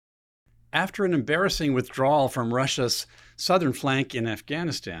After an embarrassing withdrawal from Russia's southern flank in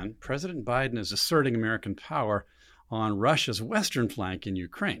Afghanistan, President Biden is asserting American power on Russia's western flank in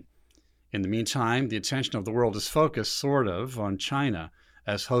Ukraine. In the meantime, the attention of the world is focused, sort of, on China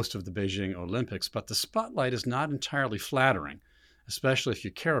as host of the Beijing Olympics, but the spotlight is not entirely flattering, especially if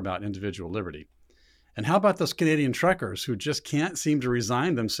you care about individual liberty. And how about those Canadian truckers who just can't seem to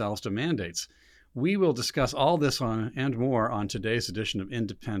resign themselves to mandates? We will discuss all this and more on today's edition of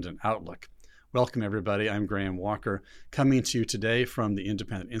Independent Outlook. Welcome, everybody. I'm Graham Walker, coming to you today from the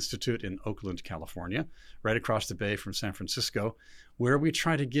Independent Institute in Oakland, California, right across the bay from San Francisco, where we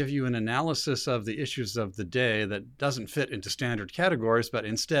try to give you an analysis of the issues of the day that doesn't fit into standard categories, but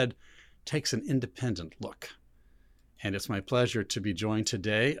instead takes an independent look. And it's my pleasure to be joined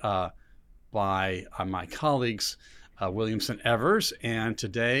today by my colleagues, Williamson Evers, and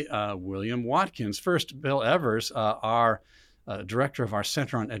today, William Watkins. First, Bill Evers, our director of our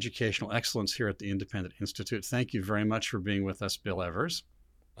Center on Educational Excellence here at the Independent Institute. Thank you very much for being with us, Bill Evers.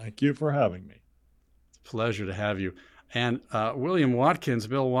 Thank you for having me. It's a pleasure to have you. And William Watkins,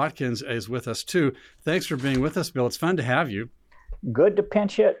 Bill Watkins is with us too. Thanks for being with us, Bill. It's fun to have you. Good to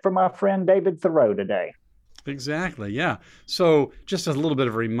pinch hit for my friend David Thoreau today. Exactly, yeah. So just as a little bit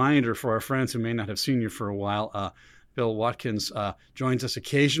of a reminder for our friends who may not have seen you for a while, Bill Watkins joins us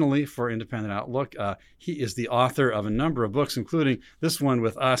occasionally for Independent Outlook. He is the author of a number of books, including this one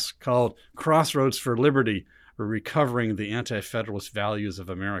with us called Crossroads for Liberty, Recovering the Anti-Federalist Values of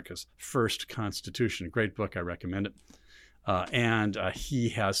America's First Constitution. Great book, I recommend it. And he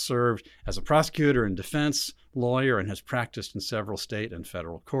has served as a prosecutor and defense lawyer and has practiced in several state and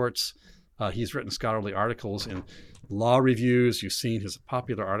federal courts. He's written scholarly articles in law reviews. You've seen his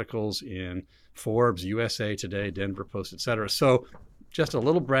popular articles in Forbes, USA Today, Denver Post, etc. So just a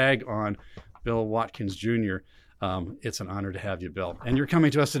little brag on Bill Watkins Jr. It's an honor to have you, Bill. And you're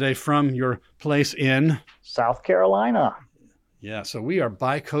coming to us today from your place in South Carolina. Yeah, so we are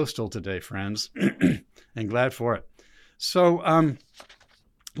bi-coastal today, friends, and glad for it. So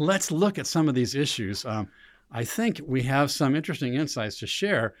let's look at some of these issues. I think we have some interesting insights to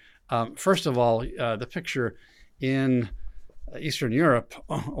share. First of all, the picture in Eastern Europe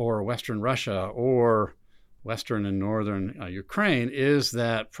or Western Russia or Western and Northern Ukraine is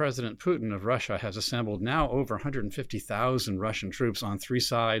that President Putin of Russia has assembled now over 150,000 Russian troops on three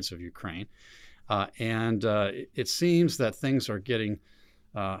sides of Ukraine. And it seems that things are getting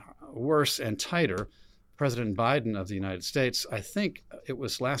worse and tighter. President Biden of the United States, I think it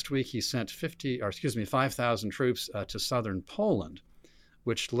was last week, he sent 5,000 troops to southern Poland,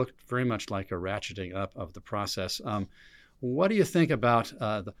 which looked very much like a ratcheting up of the process. What do you think about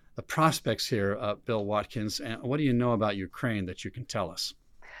the prospects here, Bill Watkins, and what do you know about Ukraine that you can tell us?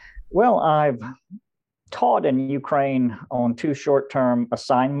 Well, I've taught in Ukraine on two short-term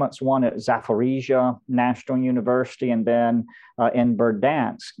assignments, one at Zaporizhia National University and then in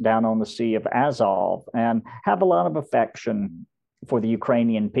Verdansk down on the Sea of Azov, and have a lot of affection for the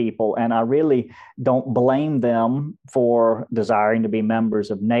Ukrainian people. And I really don't blame them for desiring to be members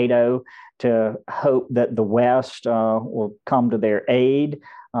of NATO, to hope that the West will come to their aid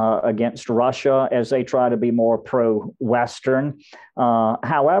against Russia as they try to be more pro-Western.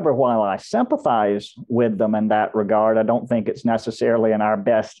 However, while I sympathize with them in that regard, I don't think it's necessarily in our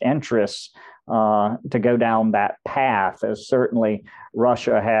best interests to go down that path, as certainly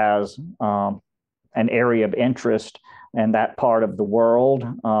Russia has an area of interest in that part of the world,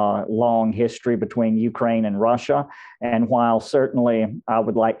 long history between Ukraine and Russia. And while certainly I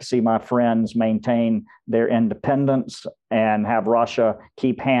would like to see my friends maintain their independence and have Russia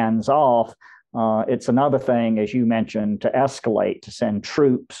keep hands off, it's another thing, as you mentioned, to escalate, to send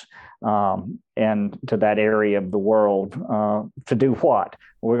troops into that area of the world to do what?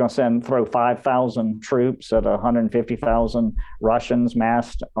 We're going to throw 5,000 troops at 150,000 Russians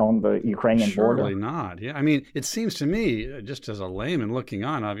massed on the Ukrainian border? Surely not. Yeah, I mean, it seems to me, just as a layman looking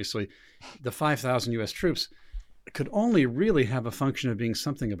on, obviously, the 5,000 U.S. troops could only really have a function of being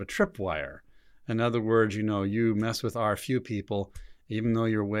something of a tripwire. In other words, you mess with our few people, even though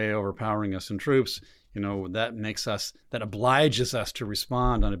you're way overpowering us in troops, that obliges us to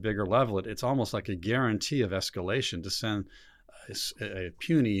respond on a bigger level. It's almost like a guarantee of escalation to send a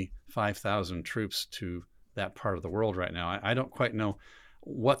puny 5,000 troops to that part of the world right now. I don't quite know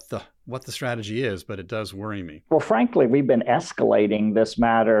what the strategy is, but it does worry me. Well, frankly, we've been escalating this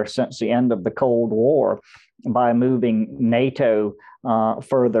matter since the end of the Cold War by moving NATO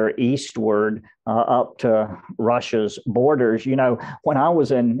further eastward up to Russia's borders. When I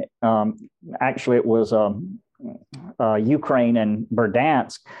was in, actually it was Ukraine and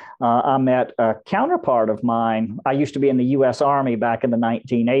Verdansk, I met a counterpart of mine. I used to be in the U.S. Army back in the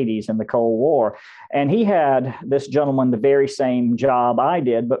 1980s in the Cold War, and he had, this gentleman, the very same job I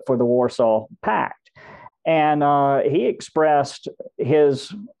did, but for the Warsaw Pact. And he expressed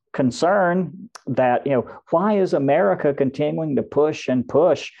his concern that, why is America continuing to push and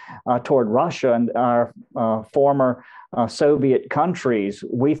push toward Russia and our former Soviet countries?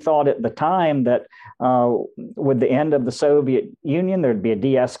 We thought at the time that with the end of the Soviet Union, there'd be a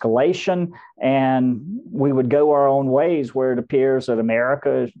de-escalation and we would go our own ways, where it appears that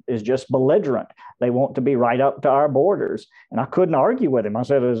America is just belligerent. They want to be right up to our borders. And I couldn't argue with him. I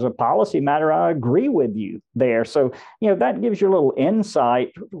said, as a policy matter, I agree with you there. So, that gives you a little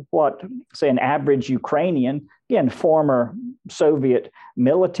insight what, say, an average Ukrainian, again, former Soviet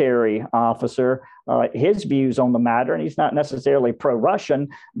military officer, his views on the matter. And he's not necessarily pro-Russian,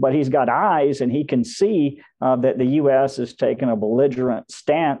 but he's got eyes and he can see that the U.S. has taken a belligerent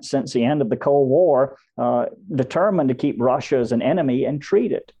stance since the end of the Cold War, determined to keep Russia as an enemy and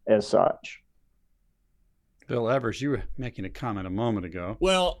treat it as such. Bill Evers, you were making a comment a moment ago.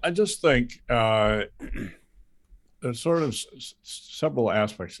 Well, I just think there's sort of several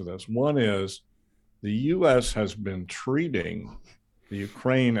aspects to this. One is the U.S. has been treating the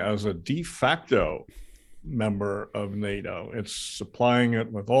Ukraine as a de facto member of NATO. It's supplying it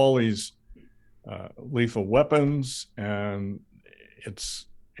with all these lethal weapons, and it's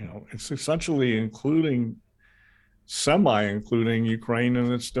essentially including Ukraine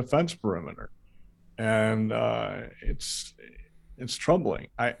in its defense perimeter. And it's troubling.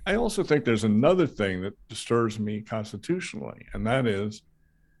 I also think there's another thing that disturbs me constitutionally, and that is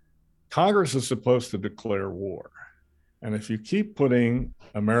Congress is supposed to declare war. And if you keep putting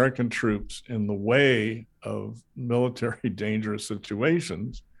American troops in the way of military dangerous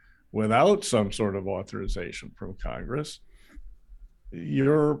situations without some sort of authorization from Congress,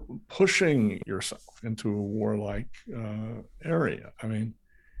 you're pushing yourself into a warlike area. I mean,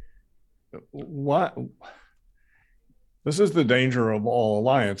 this is the danger of all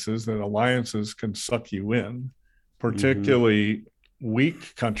alliances, that alliances can suck you in, particularly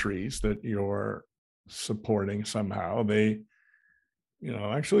weak countries that you're supporting somehow.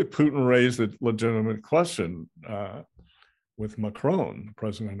 Actually Putin raised a legitimate question with Macron, the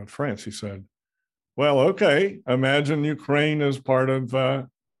president of France. He said, well, okay, imagine Ukraine is part of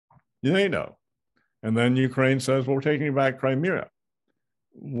NATO. And then Ukraine says, well, we're taking back Crimea.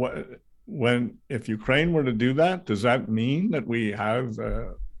 If Ukraine were to do that, does that mean that we have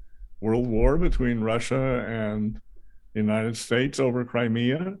a world war between Russia and the United States over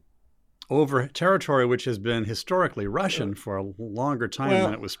Crimea? Over territory which has been historically Russian for a longer time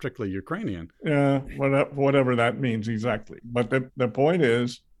than it was strictly Ukrainian. Yeah, whatever that means exactly. But the point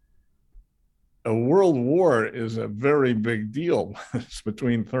is, a world war is a very big deal. It's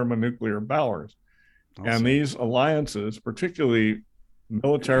between thermonuclear powers. And these alliances, particularly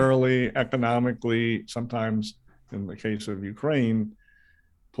militarily, economically, sometimes in the case of Ukraine,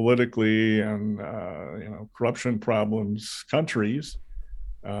 politically and corruption problems countries.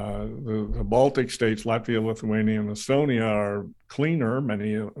 The Baltic states, Latvia, Lithuania, and Estonia, are cleaner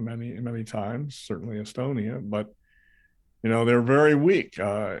many times, certainly Estonia, but they're very weak,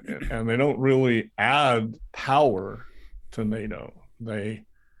 and they don't really add power to NATO. They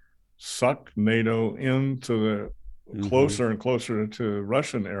suck NATO into the closer and closer to the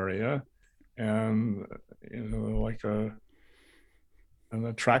Russian area, and like an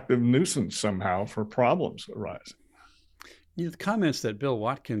attractive nuisance somehow for problems arising. The comments that Bill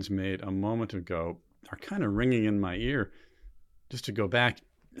Watkins made a moment ago are kind of ringing in my ear. Just to go back,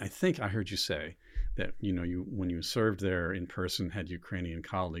 I think I heard you say that you when you served there in person, had Ukrainian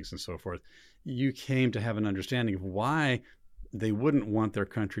colleagues and so forth, you came to have an understanding of why they wouldn't want their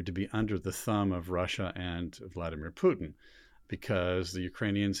country to be under the thumb of Russia and Vladimir Putin, because the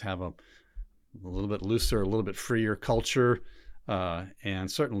Ukrainians have a little bit looser, a little bit freer culture, and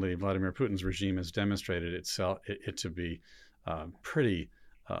certainly Vladimir Putin's regime has demonstrated it to be pretty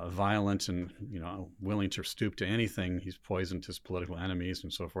violent and willing to stoop to anything. He's poisoned his political enemies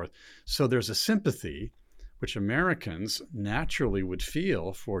and so forth. So there's a sympathy which Americans naturally would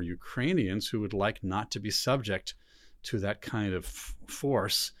feel for Ukrainians who would like not to be subject to that kind of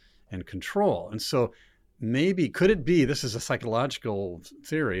force and control. And so maybe, could it be, this is a psychological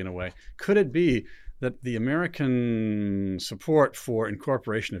theory in a way, could it be that the American support for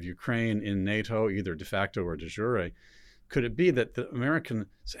incorporation of Ukraine in NATO, either de facto or de jure, could it be that the Americans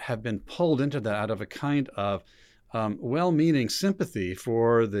have been pulled into that out of a kind of well-meaning sympathy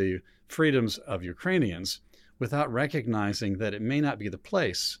for the freedoms of Ukrainians, without recognizing that it may not be the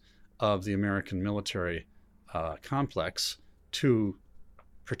place of the American military complex to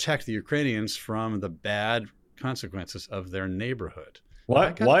protect the Ukrainians from the bad consequences of their neighborhood.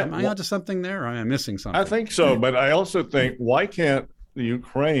 Am I onto something there, or am I missing something? I think so, but I also think, why can't the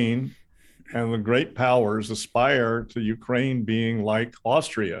Ukraine and the great powers aspire to Ukraine being like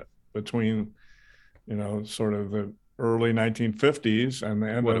Austria between, sort of the early 1950s and the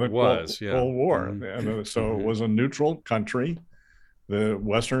end of the Cold War? Mm-hmm. And so it was a neutral country. The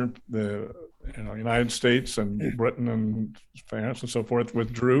United States and Britain and France and so forth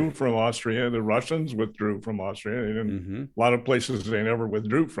withdrew from Austria. The Russians withdrew from Austria. They didn't, a lot of places they never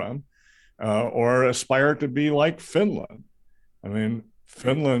withdrew from, or aspire to be like Finland. I mean,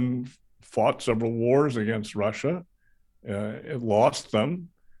 Finland fought several wars against Russia. It lost them,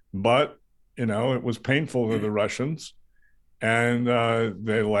 but, it was painful to the Russians. And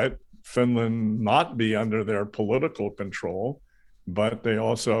they let Finland not be under their political control. But they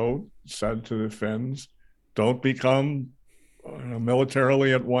also said to the Finns, don't become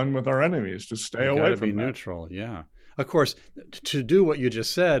militarily at one with our enemies. Just stay away from that. Be neutral, yeah. Of course, to do what you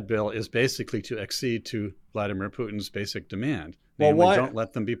just said, Bill, is basically to accede to Vladimir Putin's basic demand. Namely, well, don't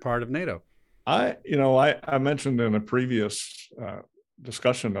let them be part of NATO. I mentioned in a previous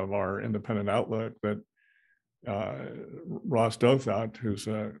discussion of our independent outlook that Ross Douthat, who's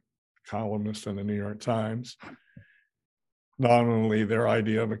a columnist in the New York Times, not only their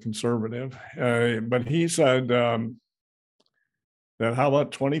idea of a conservative, but he said that how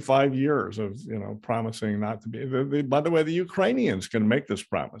about 25 years of promising not to be. By the way, the Ukrainians can make this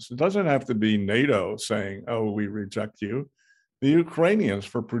promise. It doesn't have to be NATO saying, "Oh, we reject you." The Ukrainians,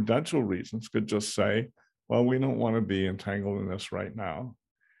 for prudential reasons, could just say, "Well, we don't want to be entangled in this right now,"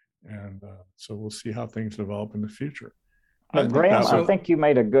 and so we'll see how things develop in the future. Graham, I think you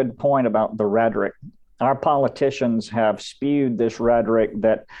made a good point about the rhetoric. Our politicians have spewed this rhetoric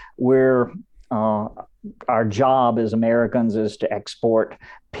that our job as Americans is to export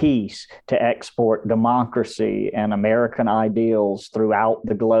peace, to export democracy and American ideals throughout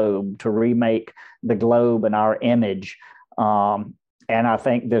the globe, to remake the globe in our image. And I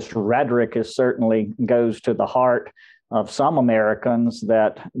think this rhetoric certainly goes to the heart of some Americans,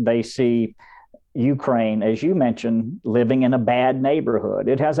 that they see Ukraine, as you mentioned, living in a bad neighborhood.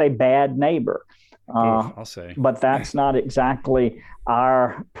 It has a bad neighbor. I'll say. But that's not exactly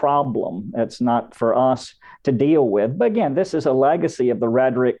our problem. It's not for us to deal with. But again, this is a legacy of the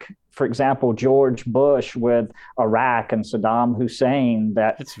rhetoric. For example, George Bush with Iraq and Saddam Hussein.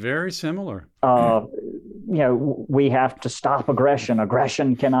 That it's very similar. We have to stop aggression.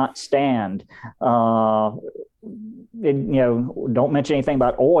 Aggression cannot stand. Don't mention anything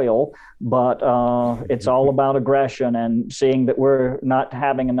about oil, but it's all about aggression and seeing that we're not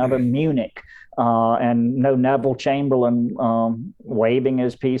having another Munich. And no Neville Chamberlain waving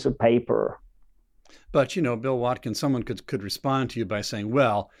his piece of paper. But, Bill Watkins, someone could respond to you by saying,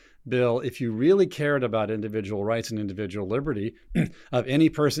 well, Bill, if you really cared about individual rights and individual liberty of any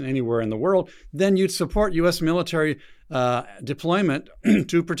person anywhere in the world, then you'd support U.S. military deployment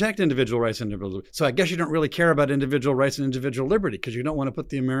to protect individual rights and individual liberty. So I guess you don't really care about individual rights and individual liberty because you don't want to put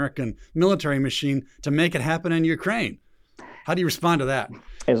the American military machine to make it happen in Ukraine. How do you respond to that?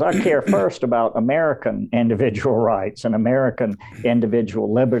 Is I care first about American individual rights and American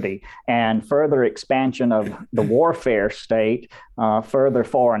individual liberty, and further expansion of the warfare state, further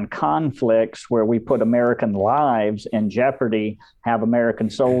foreign conflicts where we put American lives in jeopardy, have American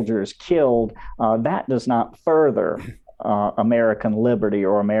soldiers killed. That does not further American liberty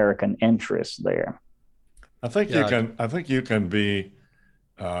or American interests there. I think you can be,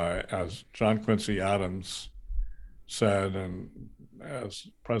 as John Quincy Adams said, and as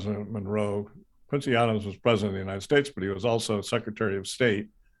President Monroe, Quincy Adams was president of the United States, but he was also Secretary of State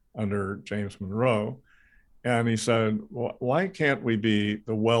under James Monroe. And he said, well, why can't we be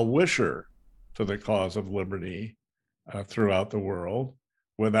the well-wisher to the cause of liberty throughout the world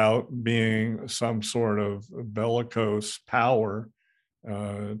without being some sort of bellicose power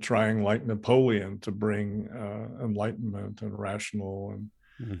trying like Napoleon to bring enlightenment and rational and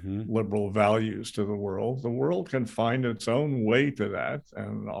liberal values to the world? The world can find its own way to that,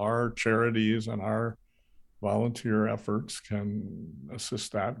 and our charities and our volunteer efforts can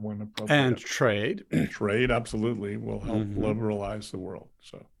assist that when appropriate. And trade absolutely will help liberalize the world.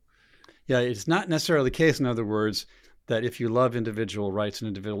 So, yeah, it's not necessarily the case, in other words, that if you love individual rights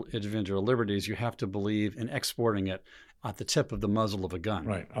and individual liberties, you have to believe in exporting it at the tip of the muzzle of a gun.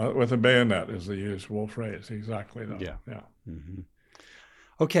 Right, with a bayonet is the usual phrase. Exactly. Though. Yeah. Mm-hmm.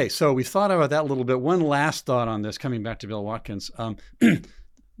 Okay, so we thought about that a little bit. One last thought on this, coming back to Bill Watkins.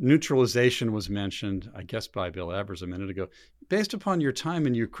 neutralization was mentioned, I guess, by Bill Evers a minute ago. Based upon your time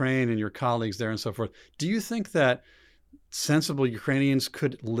in Ukraine and your colleagues there and so forth, do you think that sensible Ukrainians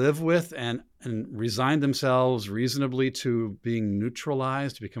could live with and resign themselves reasonably to being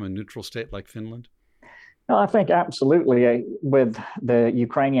neutralized, to become a neutral state like Finland? No, I think absolutely. With the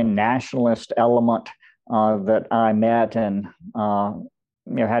Ukrainian nationalist element that I met and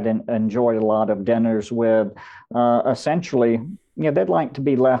had enjoyed a lot of dinners with, essentially, they'd like to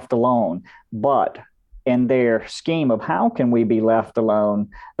be left alone. But in their scheme of how can we be left alone,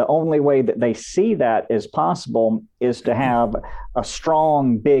 the only way that they see that is possible is to have a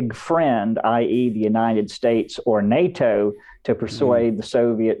strong big friend, i.e. the United States or NATO, to persuade the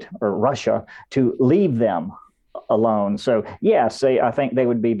Soviet or Russia to leave them alone. So yes, I think they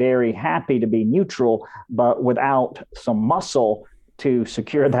would be very happy to be neutral, but without some muscle to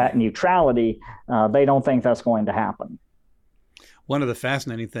secure that neutrality, they don't think that's going to happen. One of the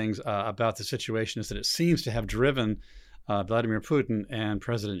fascinating things about the situation is that it seems to have driven Vladimir Putin and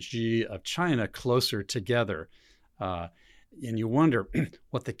President Xi of China closer together. And you wonder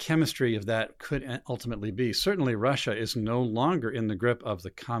what the chemistry of that could ultimately be. Certainly, Russia is no longer in the grip of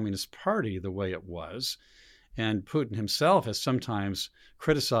the Communist Party the way it was. And Putin himself has sometimes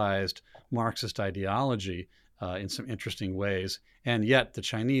criticized Marxist ideology in some interesting ways. And yet the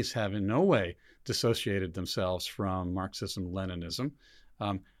Chinese have in no way dissociated themselves from Marxism-Leninism.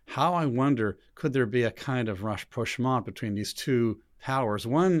 How, I wonder, could there be a kind of rapprochement between these two powers?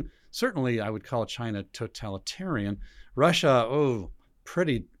 One, certainly I would call China totalitarian. Russia,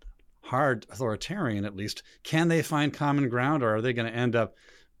 pretty hard authoritarian at least. Can they find common ground, or are they going to end up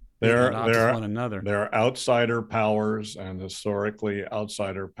one another? There are outsider powers, and historically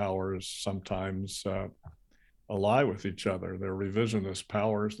outsider powers sometimes ally with each other. They're revisionist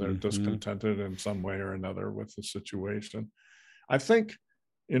powers. They're discontented in some way or another with the situation. I think,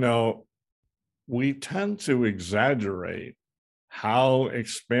 we tend to exaggerate how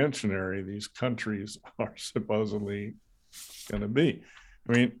expansionary these countries are supposedly going to be.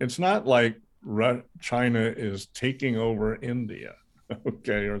 I mean, it's not like China is taking over India,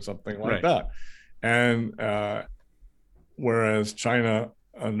 okay, or something like that. And whereas China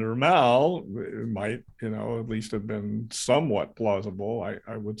under Mao, it might, at least have been somewhat plausible.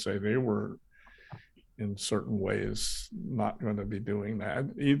 I would say they were, in certain ways, not going to be doing that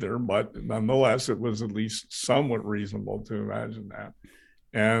either. But nonetheless, it was at least somewhat reasonable to imagine that.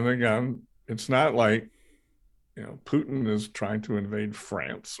 And again, it's not like, Putin is trying to invade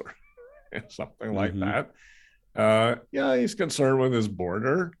France or something like that. He's concerned with his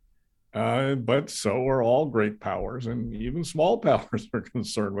border. But so are all great powers, and even small powers are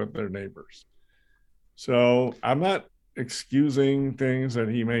concerned with their neighbors. So I'm not excusing things that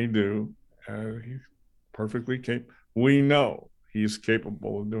he may do. He's perfectly capable. We know he's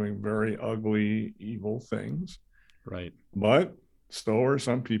capable of doing very ugly, evil things. Right. But so are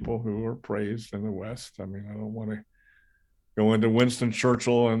some people who are praised in the West. I mean, I don't want to go into Winston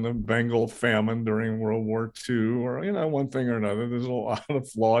Churchill and the Bengal famine during World War II, or, one thing or another. There's a lot of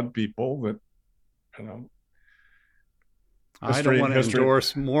flawed people that, I don't want to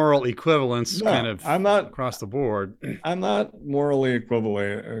endorse moral equivalence I'm not across the board. I'm not morally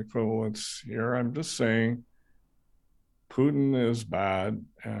equivalence here. I'm just saying Putin is bad,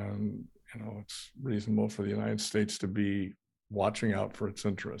 and, it's reasonable for the United States to be watching out for its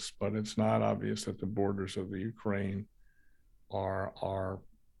interests, but it's not obvious that the borders of the Ukraine are our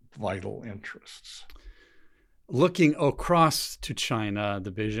vital interests. Looking across to China,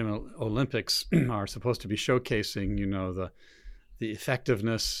 the Beijing Olympics are supposed to be showcasing, the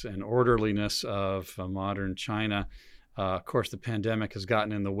effectiveness and orderliness of modern China. Of course, the pandemic has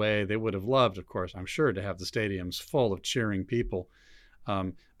gotten in the way. They would have loved, of course, I'm sure, to have the stadiums full of cheering people.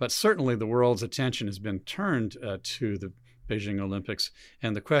 But certainly the world's attention has been turned to the Beijing Olympics,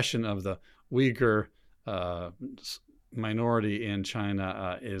 and the question of the Uyghur minority in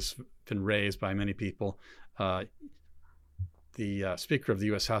China has been raised by many people. The Speaker of the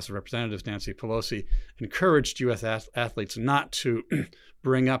U.S. House of Representatives, Nancy Pelosi, encouraged U.S. athletes not to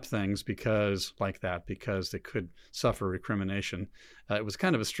bring up things because they could suffer recrimination. It was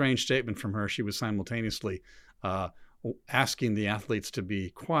kind of a strange statement from her. She was simultaneously asking the athletes to be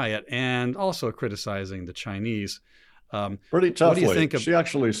quiet and also criticizing the Chinese. Pretty toughly. What do you think she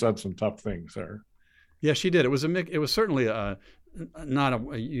actually said some tough things there. Yeah, she did. It was certainly not a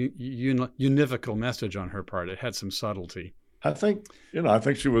univocal message on her part. It had some subtlety. I think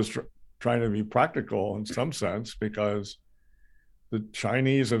she was trying to be practical in some sense, because the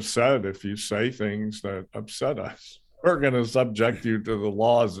Chinese have said, if you say things that upset us, we're going to subject you to the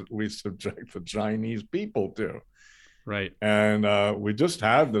laws that we subject the Chinese people to. Right. And we just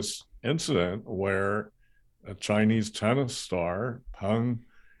had this incident where a Chinese tennis star, Peng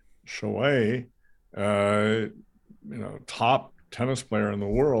Shuai, top tennis player in the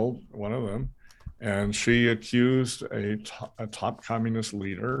world, one of them, and she accused a top communist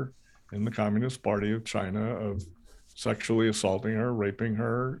leader in the Communist Party of China of sexually assaulting her, raping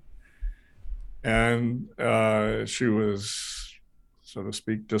her. And she was, so to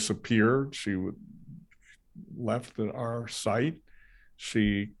speak, disappeared. She left our site.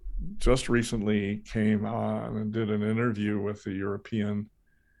 She just recently came on and did an interview with the European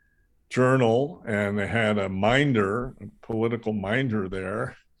Journal, and they had a political minder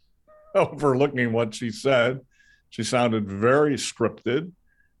there, overlooking what she said. She sounded very scripted,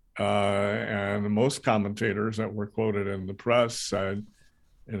 and most commentators that were quoted in the press said,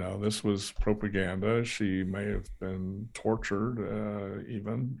 this was propaganda. She may have been tortured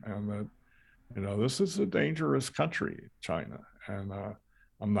even, and that, this is a dangerous country, China. And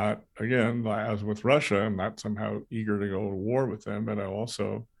I'm not, again, as with Russia, I'm not somehow eager to go to war with them, but I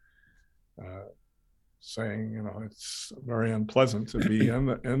also saying, it's very unpleasant to be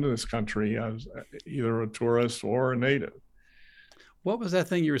in this country as either a tourist or a native. What was that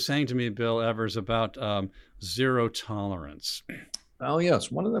thing you were saying to me, Bill Evers, about zero tolerance? Oh,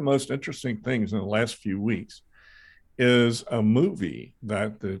 yes. One of the most interesting things in the last few weeks is a movie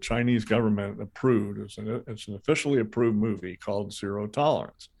that the Chinese government approved. It's an officially approved movie called Zero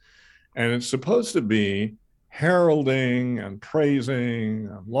Tolerance. And it's supposed to be heralding and praising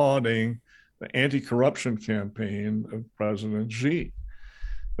and lauding the anti-corruption campaign of President Xi.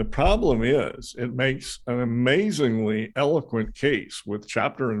 The problem is it makes an amazingly eloquent case with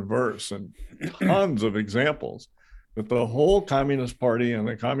chapter and verse and tons of examples that the whole Communist Party and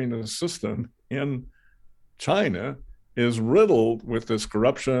the communist system in China is riddled with this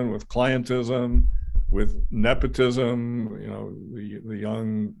corruption, with clientism, with nepotism, the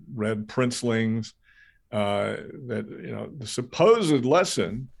young red princelings, that, the supposed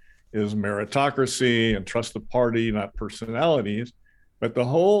lesson is meritocracy and trust the party, not personalities. But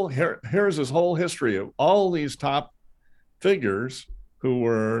here's this whole history of all these top figures who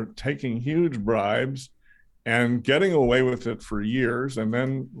were taking huge bribes and getting away with it for years. And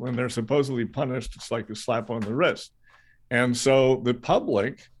then when they're supposedly punished, it's like a slap on the wrist. And so the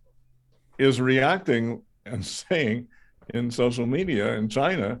public is reacting and saying in social media in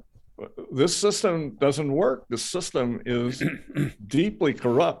China, this system doesn't work. The system is deeply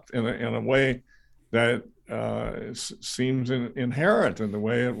corrupt in a way that seems inherent in the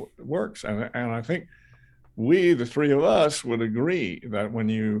way it works. And I think we, the three of us, would agree that when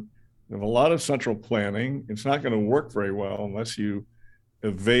you have a lot of central planning, it's not going to work very well unless you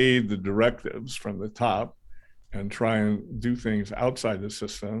evade the directives from the top and try and do things outside the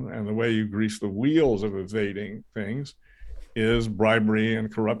system. And the way you grease the wheels of evading things is bribery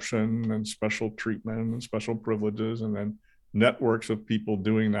and corruption and special treatment and special privileges, and then networks of people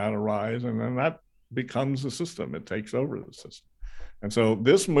doing that arise, and then that becomes the system. It takes over the system. And so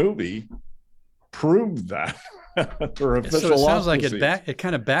this movie proved that for official So it sounds offices. like it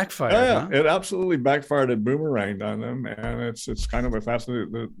kind of backfired. Yeah, huh? It absolutely backfired. It boomeranged on them, and it's kind of a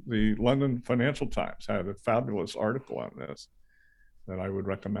fascinating. The London Financial Times had a fabulous article on this that I would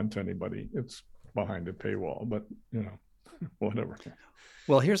recommend to anybody. It's behind a paywall, but whatever.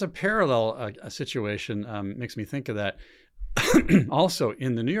 Well, here's a parallel situation. Makes me think of that. Also,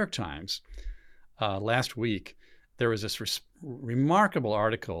 in the New York Times last week, there was this remarkable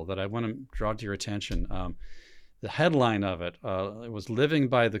article that I want to draw to your attention. The headline of it was "Living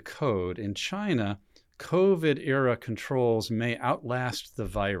by the Code in China, COVID-era controls may outlast the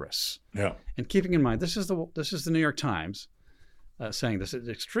virus." Yeah. And keeping in mind, this is the New York Times saying this is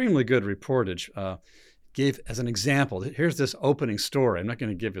extremely good reportage. Gave as an example, here's this opening story. I'm not going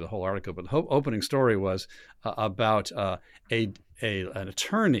to give you the whole article, but the opening story was about an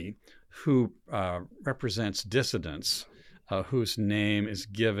attorney who represents dissidents, whose name is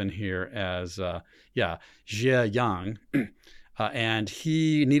given here as Jie Yang, and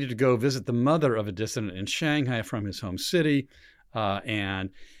he needed to go visit the mother of a dissident in Shanghai from his home city, and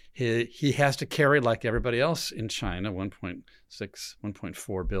he has to carry, like everybody else in China,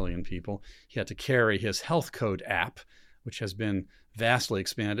 1.4 billion people, he had to carry his health code app, which has been vastly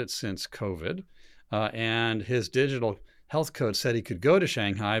expanded since COVID. And his digital health code said he could go to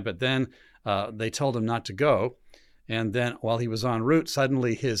Shanghai, but then they told him not to go. And then while he was en route,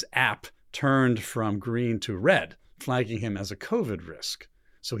 suddenly his app turned from green to red, flagging him as a COVID risk.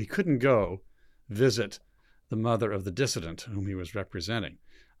 So he couldn't go visit the mother of the dissident whom he was representing.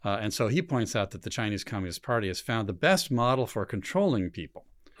 And so he points out that the Chinese Communist Party has found the best model for controlling people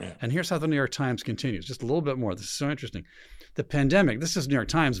Yeah. And here's how the New York Times continues, just a little bit more. This is so interesting. The pandemic, this is New York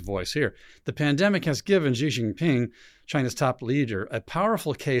Times voice here. The pandemic has given Xi Jinping, China's top leader, a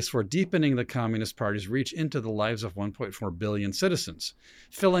powerful case for deepening the Communist Party's reach into the lives of 1.4 billion citizens,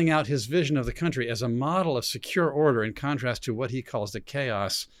 filling out his vision of the country as a model of secure order in contrast to what he calls the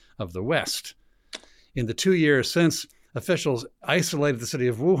chaos of the West. In the 2 years since officials isolated the city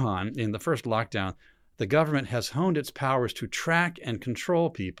of Wuhan in the first lockdown, the government has honed its powers to track and corral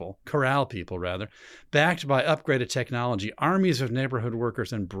people, backed by upgraded technology, armies of neighborhood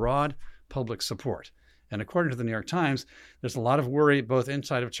workers, and broad public support. And according to the New York Times, there's a lot of worry both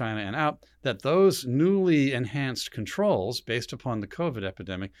inside of China and out that those newly enhanced controls based upon the COVID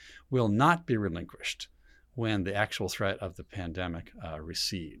epidemic will not be relinquished when the actual threat of the pandemic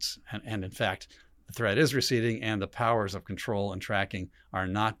recedes. And in fact, the threat is receding and the powers of control and tracking are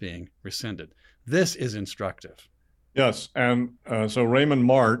not being rescinded. This is instructive. Yes. And so Raymond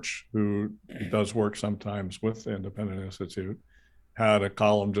March, who does work sometimes with the Independent Institute, had a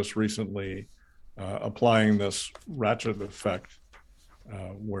column just recently applying this ratchet effect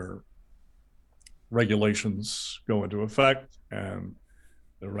where regulations go into effect and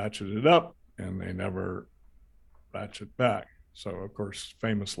they're ratcheted up and they never ratchet back. So, of course,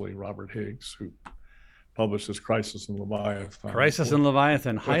 famously, Robert Higgs, who publishes Crisis in Leviathan. Crisis in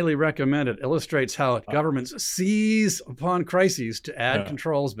Leviathan, highly recommended. Illustrates how governments seize upon crises to add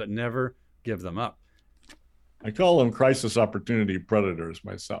controls, but never give them up. I call them crisis opportunity predators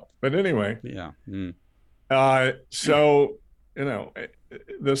myself. But anyway. Yeah. So,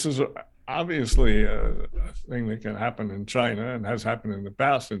 this is obviously a thing that can happen in China and has happened in the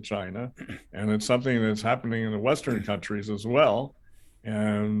past in China. And it's something that's happening in the Western countries as well.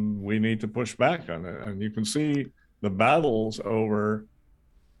 And we need to push back on it. And you can see the battles over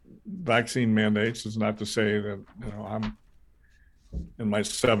vaccine mandates. Is not to say that, I'm in my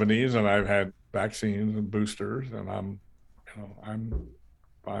 70s and I've had vaccines and boosters, and I'm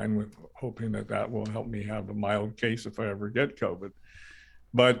fine with hoping that will help me have a mild case if I ever get COVID.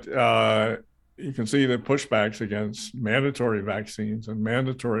 But you can see the pushbacks against mandatory vaccines and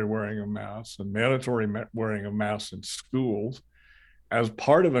mandatory wearing of masks and mandatory wearing of masks in schools as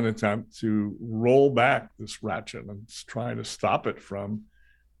part of an attempt to roll back this ratchet and try to stop it from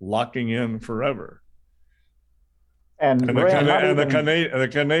locking in forever. And the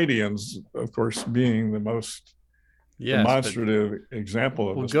Canadians, of course, being the most demonstrative example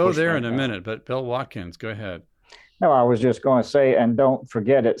of this. We'll go there in a minute, but Bill Watkins, go ahead. No, I was just going to say, and don't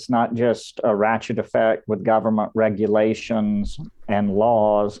forget, it's not just a ratchet effect with government regulations and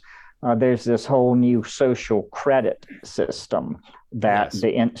laws. There's this whole new social credit system that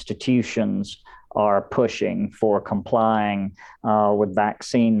the institutions are pushing for complying with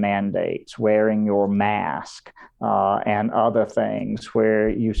vaccine mandates, wearing your mask, and other things, where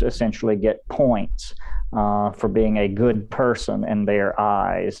you essentially get points for being a good person in their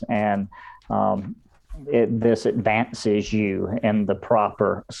eyes. And this advances you in the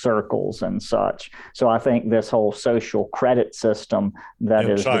proper circles and such. So I think this whole social credit system that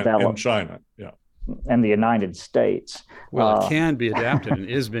is developed in China, in the United States. Well, it can be adapted and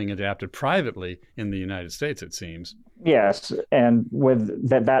is being adapted privately in the United States, it seems. Yes, and with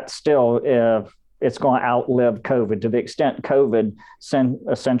that still, it's going to outlive COVID to the extent COVID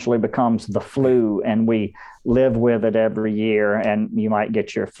essentially becomes the flu, and we live with it every year, and you might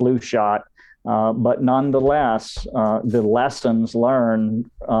get your flu shot. But nonetheless, the lessons learned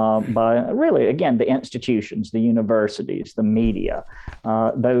by really, again, the institutions, the universities, the media,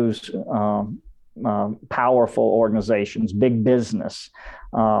 those powerful organizations, big business,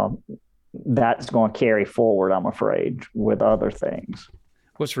 that's going to carry forward, I'm afraid, with other things.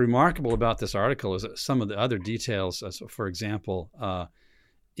 What's remarkable about this article is that some of the other details, for example,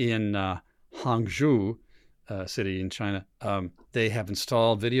 in Hangzhou, city in China, they have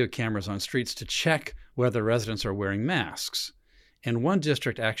installed video cameras on streets to check whether residents are wearing masks. And one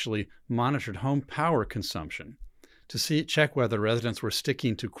district actually monitored home power consumption to check whether residents were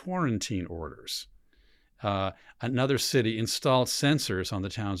sticking to quarantine orders. Another city installed sensors on the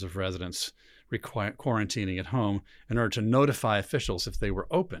towns of residents quarantining at home in order to notify officials if they were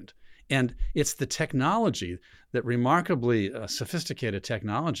opened. And it's the technology, that remarkably sophisticated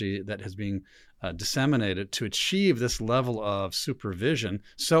technology that has been disseminated to achieve this level of supervision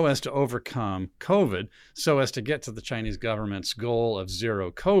so as to overcome COVID, so as to get to the Chinese government's goal of zero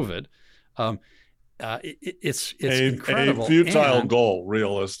COVID. It's incredible. A futile goal,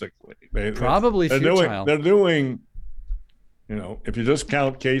 realistically. Probably futile. They're doing, if you just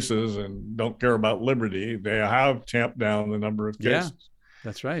count cases and don't care about liberty, they have tamped down the number of cases.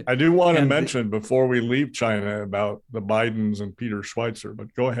 That's right. I do want to mention before we leave China about the Bidens and Peter Schweitzer,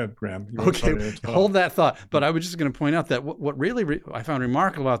 but go ahead, Graham. Okay, hold that thought. But I was just going to point out that what really I found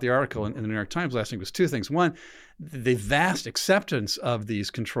remarkable about the article in the New York Times last week was two things. One, the vast acceptance of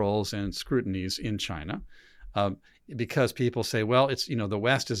these controls and scrutinies in China, because people say, well, it's, the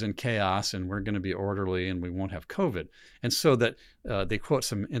West is in chaos and we're going to be orderly and we won't have COVID. And so that they quote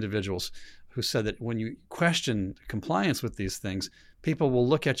some individuals who said that when you question compliance with these things, people will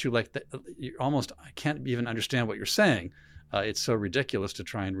look at you like you almost can't even understand what you're saying. It's so ridiculous to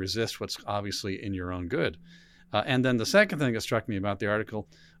try and resist what's obviously in your own good. And then the second thing that struck me about the article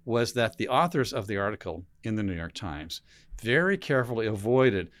was that the authors of the article in the New York Times very carefully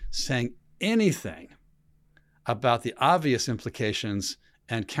avoided saying anything about the obvious implications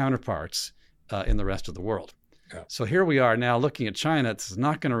and counterparts in the rest of the world. Yeah. So here we are now looking at China. It's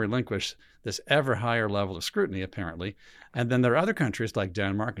not going to relinquish this ever higher level of scrutiny, apparently. And then there are other countries like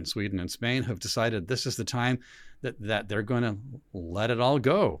Denmark and Sweden and Spain who've decided this is the time that they're going to let it all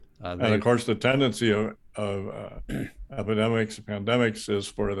go. And of course, the tendency of epidemics, pandemics is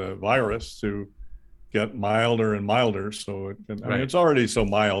for the virus to get milder and milder. So it's already so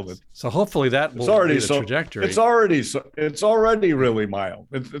mild. So hopefully that will be the trajectory. It's already really mild.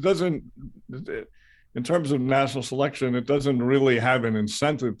 It doesn't. In terms of national selection, it doesn't really have an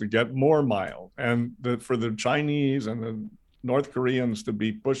incentive to get more mild. And for the Chinese and the North Koreans to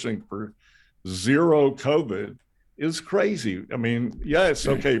be pushing for zero COVID is crazy. I mean, yeah, it's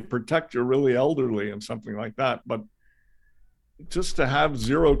okay, protect your really elderly and something like that. But just to have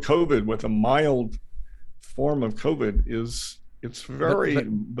zero COVID with a mild form of COVID it's very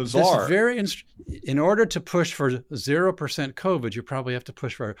bizarre. In order to push for 0% COVID, you probably have to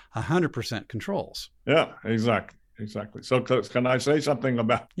push for 100% controls. Yeah, exactly. So can I say something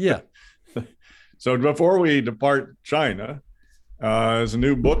about? Yeah. So before we depart China, there's a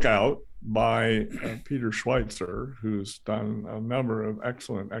new book out by Peter Schweitzer, who's done a number of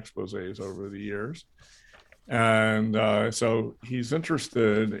excellent exposés over the years. And so he's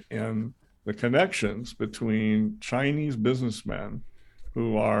interested in the connections between Chinese businessmen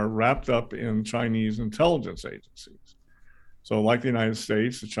who are wrapped up in Chinese intelligence agencies. So like the United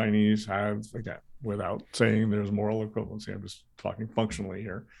States, the Chinese have, again, without saying there's moral equivalency, I'm just talking functionally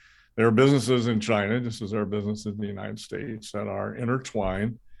here, there are businesses in China, just as there are businesses in the United States, that are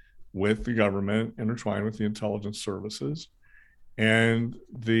intertwined with the government, intertwined with the intelligence services. And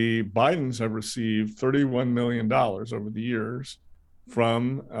the Bidens have received $31 million over the years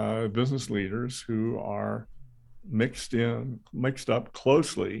from business leaders who are mixed up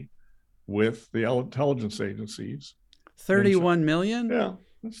closely with the intelligence agencies. 31 million? Yeah,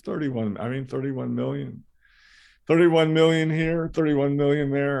 that's 31. I mean, 31 million. 31 million here, 31 million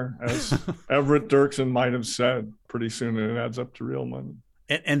there. As Everett Dirksen might have said, pretty soon it adds up to real money.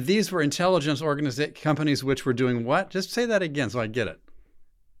 And these were intelligence companies which were doing what? Just say that again so I get it.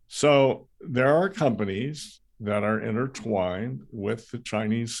 So there are companies that are intertwined with the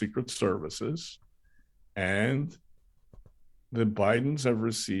Chinese secret services, and the Bidens have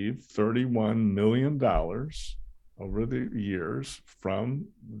received $31 million over the years from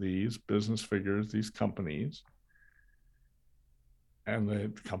these business figures, these companies. And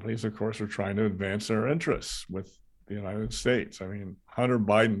the companies, of course, are trying to advance their interests with the United States. I mean, Hunter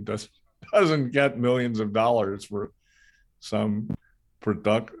Biden doesn't get millions of dollars for some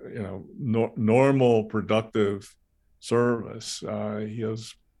normal productive service. He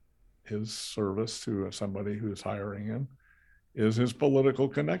has his service to somebody who's hiring him is his political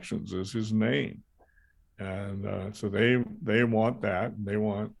connections, is his name. And so they want that. They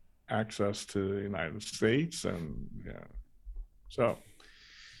want access to the United States. And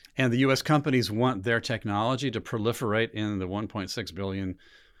And the U.S. companies want their technology to proliferate in the 1.6 billion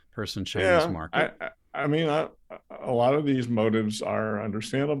person Chinese market. I mean, a lot of these motives are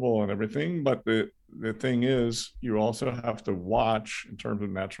understandable and everything, but the thing is, you also have to watch in terms of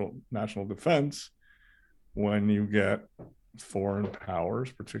national defense when you get foreign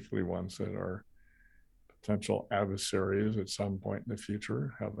powers, particularly ones that are potential adversaries at some point in the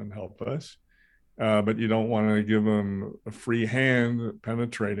future, heaven help us. But you don't want to give them a free hand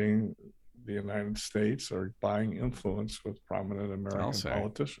penetrating the United States or buying influence with prominent American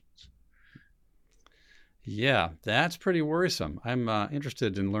politicians. Yeah, that's pretty worrisome. I'm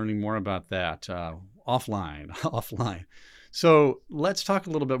interested in learning more about that offline. So let's talk a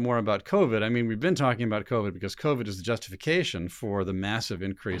little bit more about COVID. I mean, we've been talking about COVID because COVID is the justification for the massive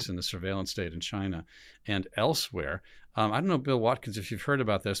increase in the surveillance state in China and elsewhere. I don't know, Bill Watkins, if you've heard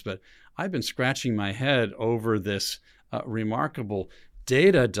about this, but I've been scratching my head over this remarkable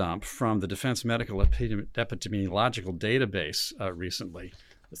data dump from the Defense Medical Epidemiological Database recently.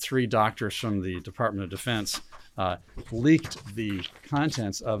 3 doctors from the Department of Defense leaked the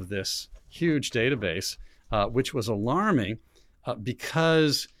contents of this huge database, which was alarming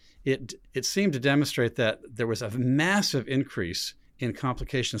because it seemed to demonstrate that there was a massive increase in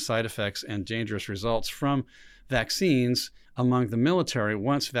complications, side effects, and dangerous results from vaccines among the military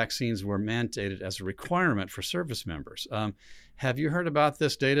once vaccines were mandated as a requirement for service members. Have you heard about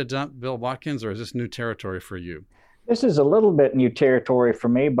this data dump, Bill Watkins, or is this new territory for you? This is a little bit new territory for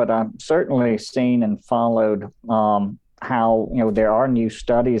me, but I've certainly seen and followed how, there are new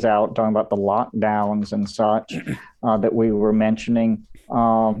studies out talking about the lockdowns and such that we were mentioning,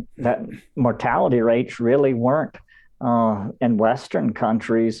 that mortality rates really weren't in Western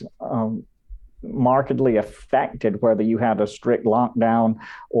countries markedly affected whether you had a strict lockdown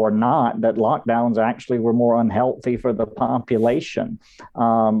or not, that lockdowns actually were more unhealthy for the population.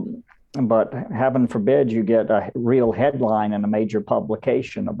 But heaven forbid you get a real headline in a major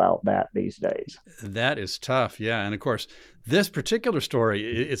publication about that these days. That is tough, yeah. And of course, this particular story,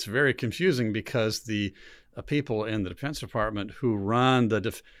 it's very confusing because the people in the Defense Department who run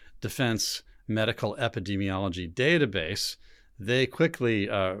the Defense Medical Epidemiology Database, they quickly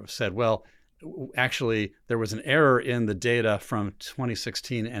said, well, actually, there was an error in the data from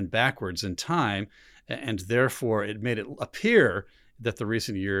 2016 and backwards in time, and therefore it made it appear that the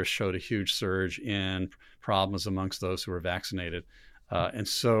recent years showed a huge surge in problems amongst those who were vaccinated. And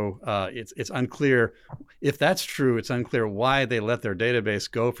so it's unclear if that's true. It's unclear why they let their database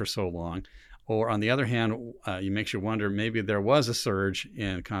go for so long. Or on the other hand, it makes you wonder, maybe there was a surge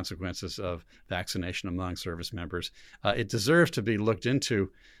in consequences of vaccination among service members. It deserves to be looked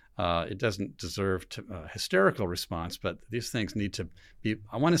into. It doesn't deserve a hysterical response, but these things need to be,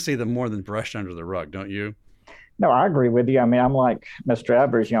 I want to see them more than brushed under the rug, don't you? No, I agree with you. I mean, I'm like Mr.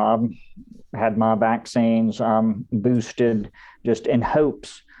 Evers, I've had my vaccines boosted just in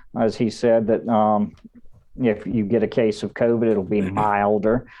hopes, as he said, that if you get a case of COVID, it'll be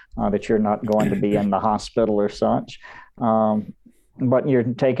milder, that you're not going to be in the hospital or such. But you're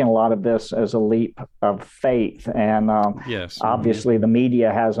taking a lot of this as a leap of faith. And yes, obviously the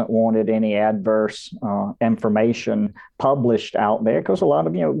media hasn't wanted any adverse information published out there because a lot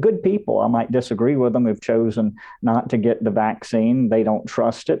of, good people, I might disagree with them, who've chosen not to get the vaccine. They don't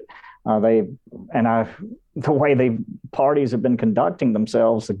trust it. The way the parties have been conducting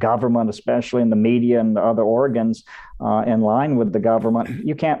themselves, the government, especially in the media and the other organs in line with the government,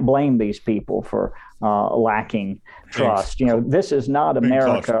 you can't blame these people for lacking trust. This is not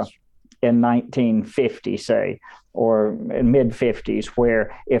America in 1950, say, or in mid 50s,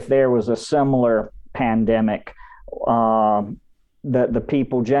 where if there was a similar pandemic, the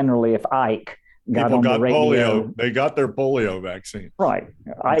people generally, if Ike got on the radio, polio. They got their polio vaccine. Right.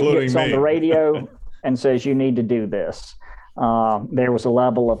 Ike gets on the radio and says, you need to do this. There was a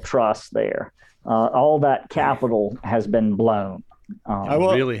level of trust there. All that capital has been blown.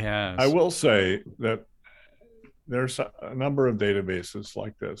 Really has. I will say that there's a number of databases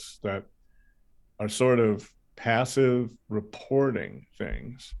like this that are sort of passive reporting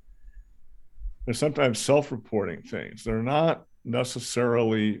things. They're sometimes self-reporting things. They're not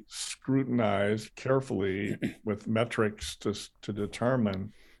necessarily scrutinized carefully with metrics to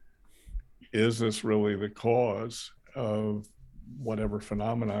determine, is this really the cause of whatever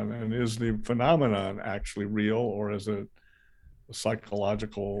phenomenon, and is the phenomenon actually real, or is it a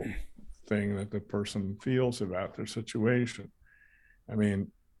psychological thing that the person feels about their situation? I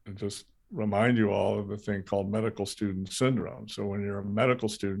mean, just remind you all of the thing called medical student syndrome. So when you're a medical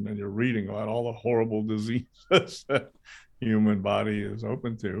student and you're reading about all the horrible diseases that human body is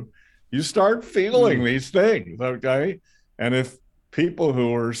open to, you start feeling these things, okay? And if people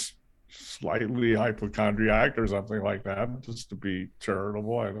who are slightly hypochondriac or something like that, just to be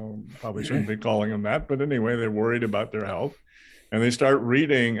charitable, I probably shouldn't be calling them that, but anyway, they're worried about their health, and they start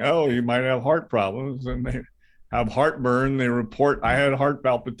reading, oh, you might have heart problems, and they have heartburn, they report, I had heart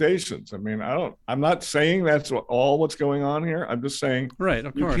palpitations. I mean, I'm not saying that's what's going on here. I'm just saying, right,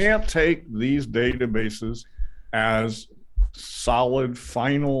 of course, you can't take these databases as solid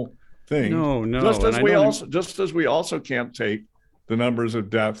final things. No. Just as we also can't take the numbers of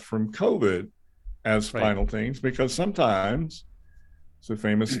death from COVID as final things, because sometimes it's a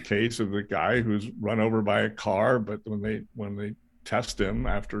famous case of the guy who's run over by a car, but when they test him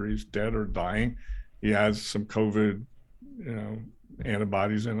after he's dead or dying, he has some COVID,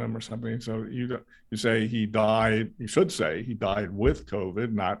 antibodies in him or something. So you say he died. You should say he died with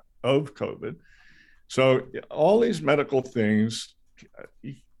COVID, not of COVID. So all these medical things,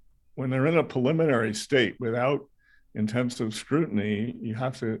 when they're in a preliminary state without intensive scrutiny, you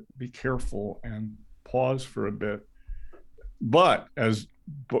have to be careful and pause for a bit. But as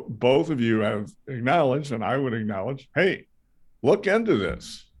both of you have acknowledged, and I would acknowledge, hey, look into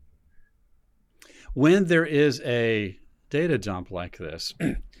this. When there is a data dump like this,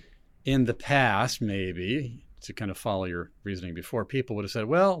 in the past, maybe, to kind of follow your reasoning before, people would have said,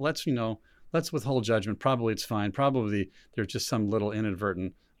 well, let's withhold judgment. Probably it's fine. Probably there's just some little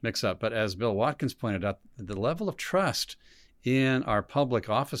inadvertent mix-up. But as Bill Watkins pointed out, the level of trust in our public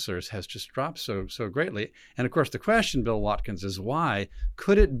officers has just dropped so greatly. And of course, the question, Bill Watkins, is why?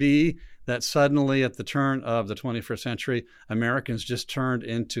 Could it be that suddenly at the turn of the 21st century, Americans just turned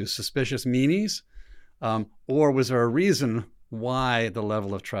into suspicious meanies? Or was there a reason why the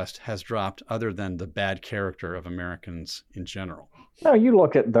level of trust has dropped other than the bad character of Americans in general? No, you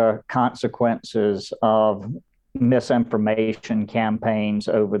look at the consequences of misinformation campaigns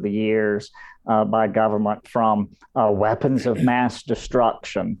over the years by government, from weapons of mass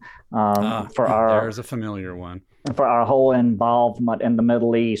destruction there's a familiar one. For our whole involvement in the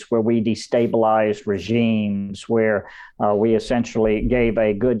Middle East, where we destabilized regimes, where we essentially gave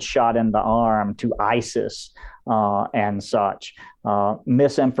a good shot in the arm to ISIS and such.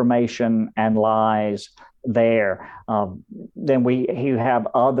 Misinformation and lies there. Then you have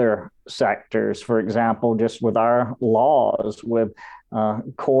other sectors, for example, just with our laws, with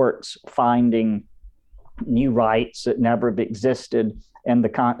courts finding new rights that never have existed in the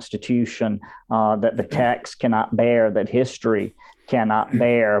Constitution, that the text cannot bear, that history cannot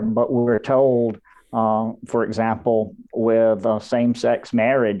bear. But we're told, for example, with same-sex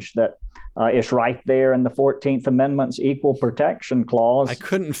marriage, that it's right there in the 14th Amendment's Equal Protection Clause. I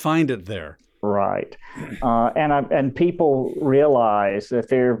couldn't find it there. Right. And people realize that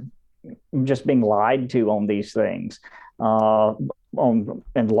they're just being lied to on these things.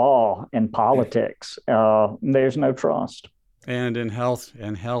 In law and politics, there's no trust. And in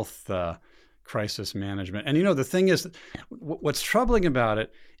health crisis management. And the thing is, what's troubling about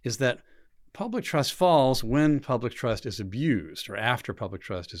it is that public trust falls when public trust is abused, or after public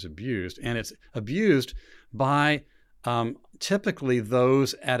trust is abused. And it's abused by typically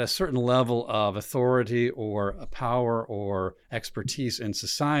those at a certain level of authority or power or expertise in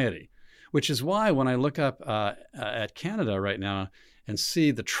society, which is why when I look up at Canada right now and see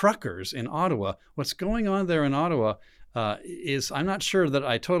the truckers in Ottawa, what's going on there in Ottawa is, I'm not sure that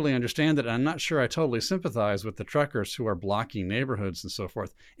I totally understand it. I'm not sure I totally sympathize with the truckers who are blocking neighborhoods and so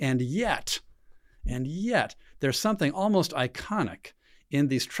forth. And yet, there's something almost iconic in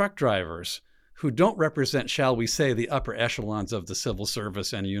these truck drivers who don't represent, shall we say, the upper echelons of the civil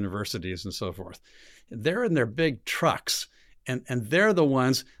service and universities and so forth. They're in their big trucks, and they're the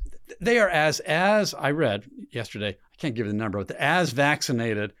ones, they are as I read yesterday, I can't give you the number, but as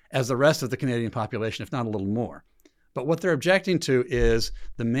vaccinated as the rest of the Canadian population, if not a little more. But what they're objecting to is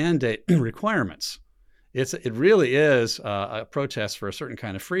the mandate requirements. It really is a protest for a certain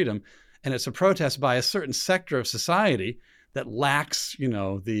kind of freedom, and it's a protest by a certain sector of society that lacks,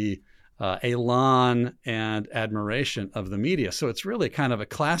 the elan and admiration of the media. So it's really kind of a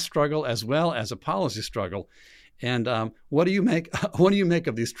class struggle as well as a policy struggle. And what do you make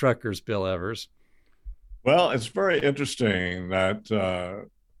of these truckers, Bill Evers? Well, it's very interesting that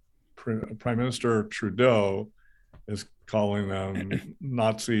Prime Minister Trudeau is calling them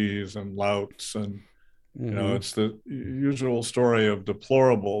Nazis and louts, and it's the usual story of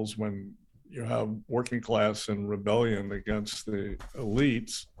deplorables when you have working class in rebellion against the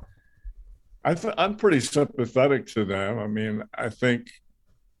elites. I'm pretty sympathetic to them. I mean, I think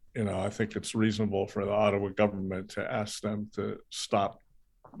it's reasonable for the Ottawa government to ask them to stop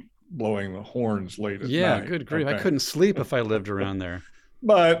blowing the horns late at night. Yeah, good grief. Okay. I couldn't sleep if I lived around there.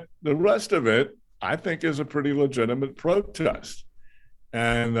 But the rest of it, I think, is a pretty legitimate protest.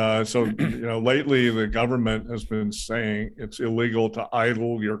 And so, lately the government has been saying it's illegal to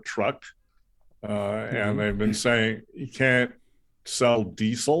idle your truck. And they've been saying you can't sell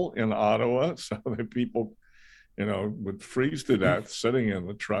diesel in Ottawa, so that people, would freeze to death sitting in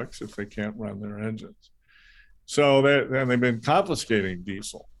the trucks if they can't run their engines. So they've been confiscating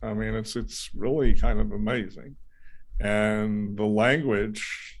diesel. I mean, it's really kind of amazing. And the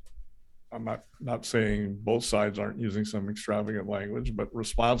language, I'm not saying both sides aren't using some extravagant language, but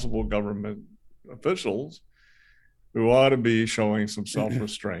responsible government officials who ought to be showing some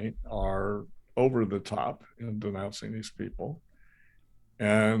self-restraint are over the top in denouncing these people.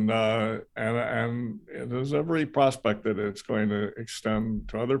 And there's every prospect that it's going to extend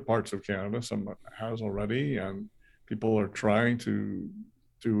to other parts of Canada. Some has already, and people are trying to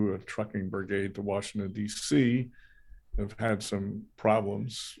do a trucking brigade to Washington, D.C. Have had some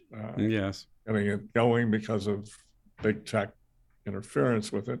problems getting it going because of big tech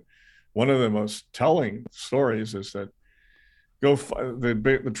interference with it. One of the most telling stories is that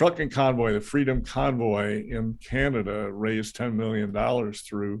the trucking convoy, the Freedom Convoy in Canada, raised $10 million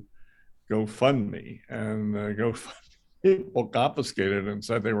through GoFundMe, and GoFundMe people confiscated and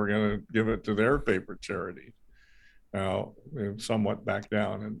said they were going to give it to their favorite charity. Now they've somewhat backed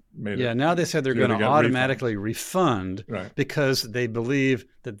down and made it. Yeah, now they said they're going to automatically refund, right, because they believe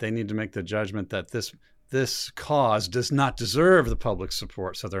that they need to make the judgment that this cause does not deserve the public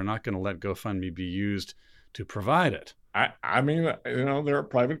support, so they're not going to let GoFundMe be used to provide it. I mean, they're a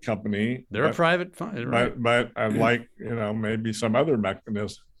private company. They're a private fund, right? But I'd like, maybe some other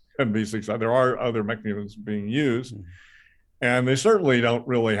mechanism can be successful. There are other mechanisms being used, and they certainly don't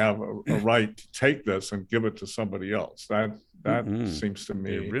really have a right to take this and give it to somebody else. That seems to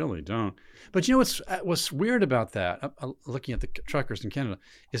me. They really don't. But what's weird about that, looking at the truckers in Canada,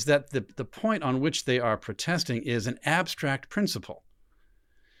 is that the point on which they are protesting is an abstract principle.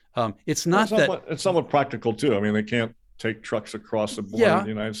 It's not it's somewhat practical too. I mean, they can't take trucks across the border of the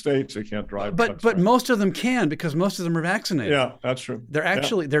United States. They can't drive. But most of them can, because most of them are vaccinated. Yeah, that's true.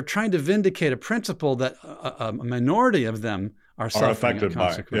 They're trying to vindicate a principle that a minority of them are suffering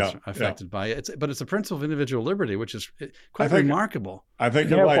affected by it. But it's a principle of individual liberty, which is quite remarkable. I think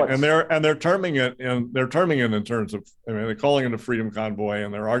you're right, and they're terming it in terms of. I mean, they're calling it a freedom convoy,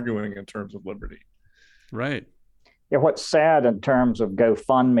 and they're arguing in terms of liberty. Right. Yeah, what's sad in terms of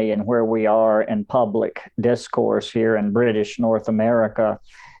GoFundMe and where we are in public discourse here in British North America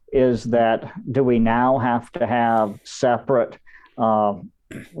is that do we now have to have separate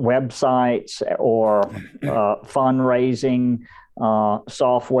websites or fundraising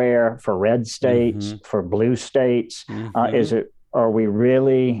software for red states, for blue states? Are we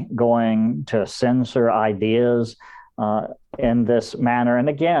really going to censor ideas in this manner? And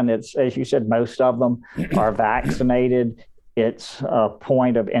again, it's, as you said, most of them are vaccinated. It's a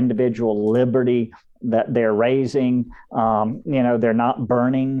point of individual liberty that they're raising. They're not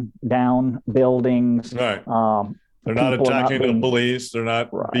burning down buildings. Right. They're not attacking the police. They're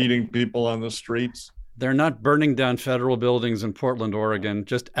not beating people on the streets. They're not burning down federal buildings in Portland, Oregon,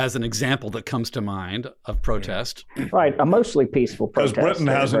 just as an example that comes to mind of protest. Right. A mostly peaceful protest. Because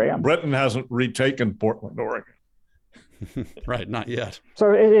Britain hasn't retaken Portland, Oregon. Right, not yet.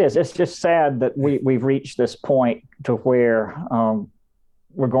 So it is. It's just sad that we've reached this point to where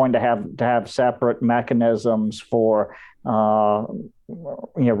we're going to have separate mechanisms for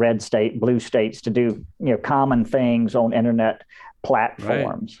red state, blue states to do common things on internet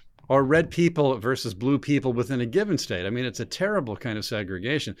platforms. Right. Or red people versus blue people within a given state. I mean, it's a terrible kind of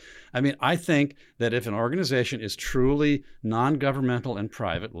segregation. I mean, I think that if an organization is truly non-governmental and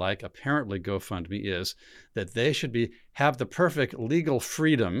private, like apparently GoFundMe is, that they should have the perfect legal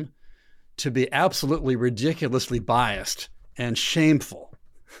freedom to be absolutely ridiculously biased and shameful.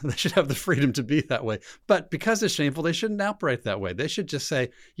 They should have the freedom to be that way. But because it's shameful, they shouldn't operate that way. They should just say,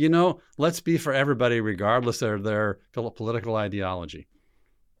 let's be for everybody regardless of their political ideology.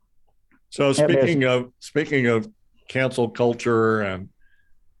 So speaking of cancel culture and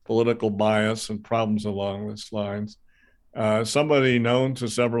political bias and problems along these lines, somebody known to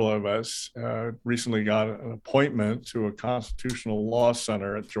several of us recently got an appointment to a constitutional law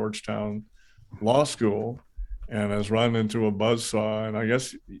center at Georgetown Law School and has run into a buzzsaw. And I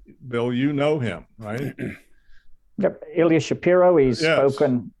guess, Bill, you know him, right? Yep. Ilya Shapiro, he's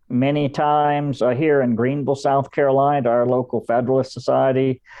spoken many times here in Greenville, South Carolina, to our local Federalist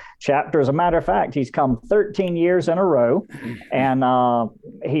Society chapter. As a matter of fact, he's come 13 years in a row, and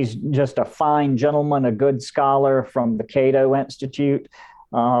he's just a fine gentleman, a good scholar from the Cato Institute,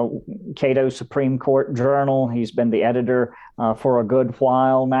 Cato Supreme Court Journal. He's been the editor for a good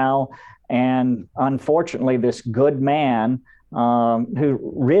while now. And unfortunately, this good man, who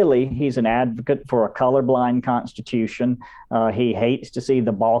really, he's an advocate for a colorblind constitution. He hates to see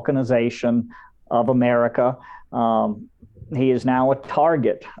the balkanization of America. He is now a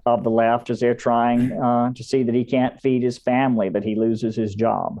target of the left as they're trying to see that he can't feed his family, that he loses his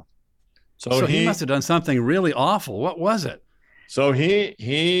job. So he must have done something really awful. What was it? So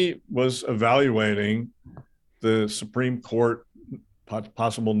he was evaluating the Supreme Court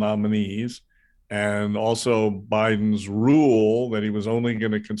possible nominees, and also Biden's rule that he was only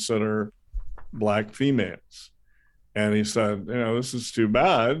going to consider Black females. And he said, this is too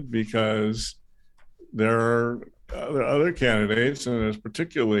bad because there are other candidates, and there's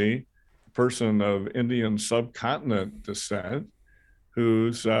particularly a person of Indian subcontinent descent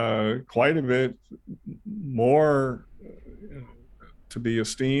who's quite a bit more to be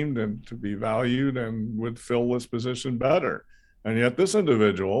esteemed and to be valued and would fill this position better. And yet this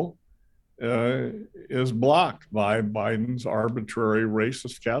individual is blocked by Biden's arbitrary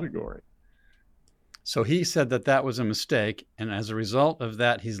racist category. So he said that that was a mistake, and as a result of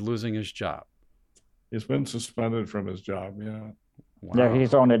that, he's losing his job. He's been suspended from his job, yeah. Wow. Yeah,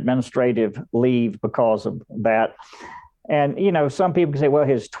 he's on administrative leave because of that. And, you know, some people can say, well,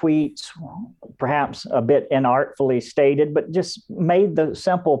 his tweets, perhaps a bit inartfully stated, but just made the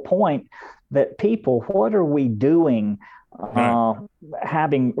simple point that people, what are we doing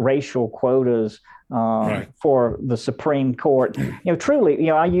having racial quotas for the Supreme Court? You know, truly, you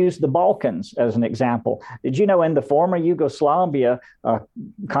know, I use the Balkans as an example. Did you know in the former Yugoslavia,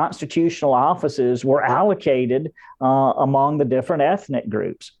 constitutional offices were allocated among the different ethnic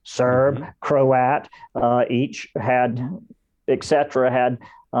groups? Serb, Croat, each had, etc., had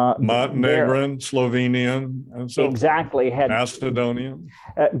Montenegrin, Slovenian, and so exactly forth. had Macedonian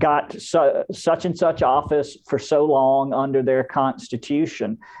got such and such office for so long under their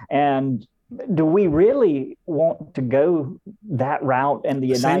constitution. And do we really want to go that route in the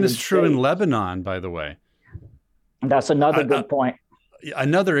United States? Same is true in Lebanon, by the way. That's another good point.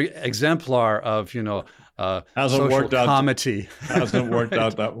 Another exemplar of, you know, hasn't social worked out. Comity. Hasn't worked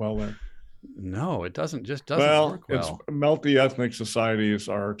out that well there. No, it doesn't. Just doesn't work well. It's multi-ethnic societies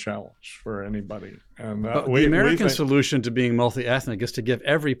are a challenge for anybody, and but the American solution to being multi-ethnic is to give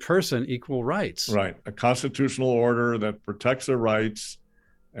every person equal rights. Right, a constitutional order that protects their rights,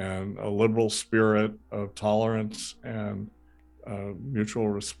 and a liberal spirit of tolerance and mutual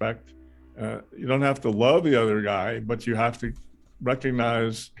respect. You don't have to love the other guy, but you have to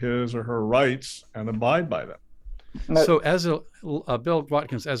recognize his or her rights and abide by them. So as Bill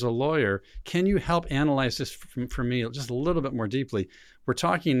Watkins, as a lawyer, can you help analyze this for me just a little bit more deeply? We're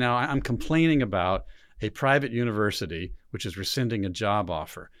talking now, I'm complaining about a private university which is rescinding a job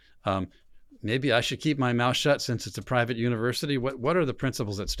offer. Maybe I should keep my mouth shut since it's a private university. What are the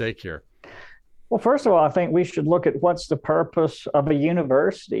principles at stake here? Well, first of all, I think we should look at what's the purpose of a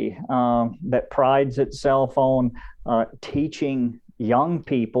university that prides itself on teaching young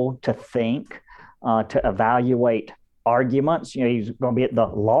people to think, to evaluate arguments. You know, he's going to be at the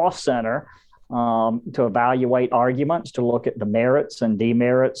law center to evaluate arguments, to look at the merits and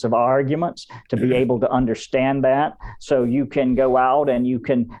demerits of arguments, to be able to understand that. So you can go out and you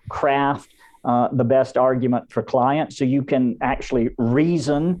can craft the best argument for clients. So you can actually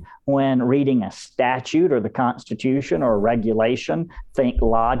reason when reading a statute or the Constitution or a regulation, think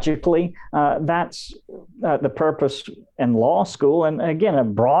logically. That's the purpose in law school. And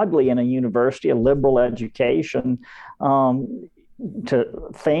again, broadly in a university, a liberal education, to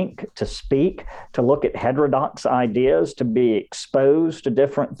think, to speak, to look at heterodox ideas, to be exposed to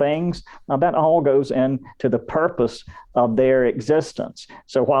different things. Now, that all goes into the purpose of their existence.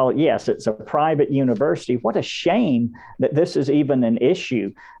 So while, yes, it's a private university, what a shame that this is even an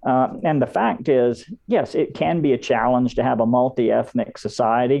issue. And the fact is, yes, it can be a challenge to have a multi-ethnic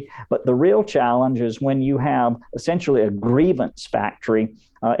society, but the real challenge is when you have essentially a grievance factory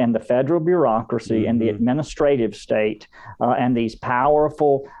in the federal bureaucracy and the administrative state and these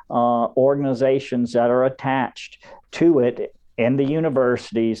powerful organizations that are attached to it in the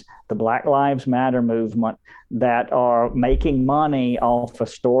universities, the Black Lives Matter movement, that are making money off a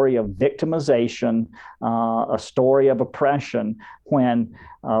story of victimization, a story of oppression, when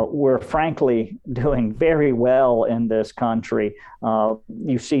we're frankly doing very well in this country.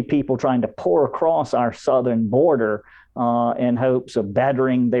 You see people trying to pour across our southern border in hopes of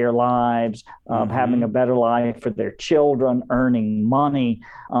bettering their lives, of having a better life for their children, earning money.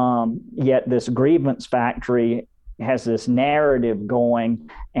 Yet this grievance factory has this narrative going,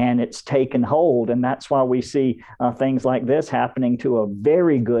 and it's taken hold. And that's why we see things like this happening to a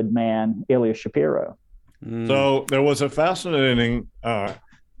very good man, Ilya Shapiro. So there was a fascinating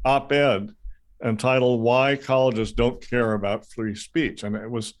op-ed entitled "Why Colleges Don't Care About Free Speech." And it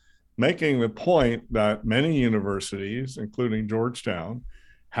was making the point that many universities, including Georgetown,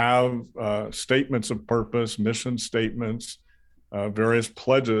 have statements of purpose, mission statements, various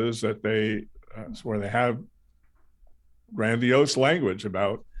pledges that where they have grandiose language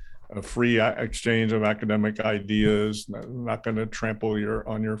about a free exchange of academic ideas, not going to trample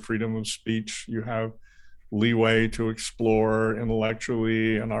on your freedom of speech. You have leeway to explore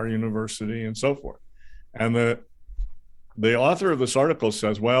intellectually in our university and so forth. And the author of this article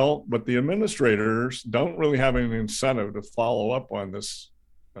says, well, but the administrators don't really have any incentive to follow up on this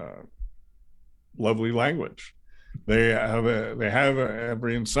lovely language. They have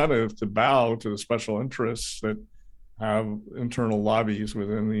every incentive to bow to the special interests that have internal lobbies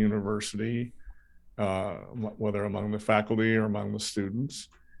within the university, whether among the faculty or among the students,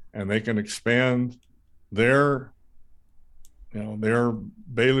 and they can expand their their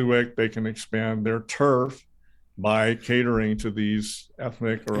bailiwick, they can expand their turf by catering to these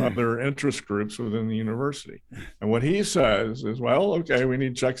ethnic or other interest groups within the university. And what he says is, well, okay, we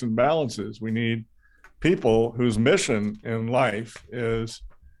need checks and balances. We need people whose mission in life is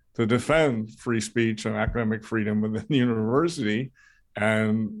to defend free speech and academic freedom within the university.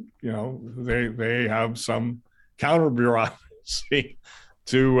 And, they have some counter bureaucracy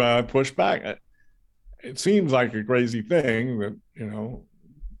to push back. It seems like a crazy thing that,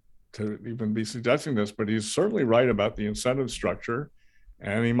 to even be suggesting this, but he's certainly right about the incentive structure,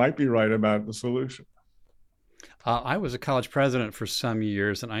 and he might be right about the solution. I was a college president for some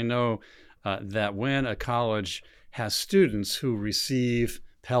years, and I know that when a college has students who receive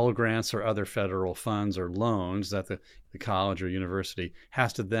Pell Grants or other federal funds or loans, that the college or university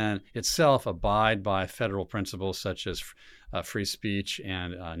has to then itself abide by federal principles such as free speech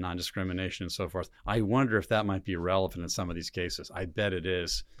and non-discrimination and so forth. I wonder if that might be relevant in some of these cases. I bet it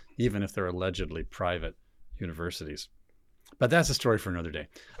is, even if they're allegedly private universities. But that's a story for another day.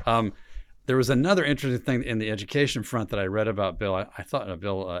 There was another interesting thing in the education front that I read about, Bill. I thought,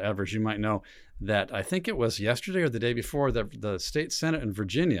 Bill Evers, you might know that I think it was yesterday or the day before that the state Senate in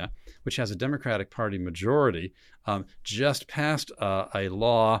Virginia, which has a Democratic Party majority, just passed a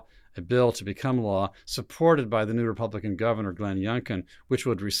bill to become law, supported by the new Republican governor, Glenn Youngkin, which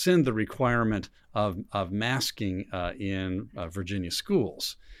would rescind the requirement of masking in Virginia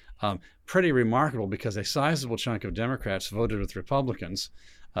schools. Pretty remarkable, because a sizable chunk of Democrats voted with Republicans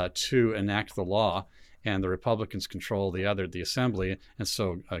to enact the law, and the Republicans control the assembly, and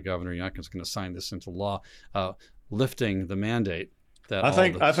so Governor Youngkin's going to sign this into law, lifting the mandate. That I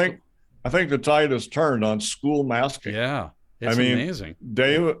think the tide has turned on school masking. Yeah, it's amazing.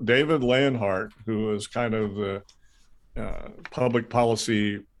 David Leonhardt, who is kind of the public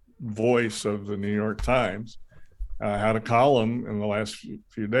policy voice of the New York Times, had a column in the last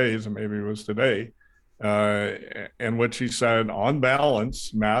few days, and maybe it was today, in which he said, on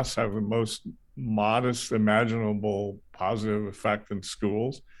balance, masks have the most modest imaginable positive effect in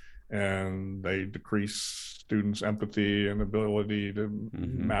schools, and they decrease students' empathy and ability to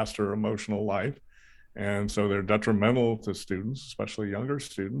master emotional life. And so they're detrimental to students, especially younger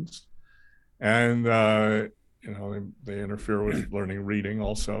students. And, they interfere with learning reading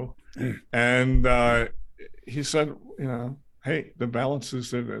also. And he said, hey, the balance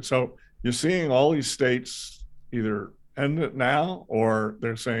is there. So you're seeing all these states either end it now, or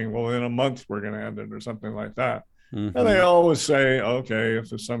they're saying, well, in a month we're going to end it, or something like that. And they always say, okay, if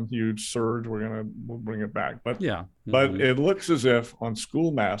there's some huge surge, we'll bring it back. But but it looks as if on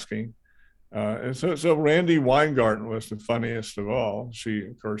school masking, so Randy Weingarten was the funniest of all. She,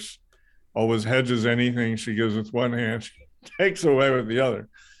 of course, always hedges anything she gives with one hand, she takes away with the other.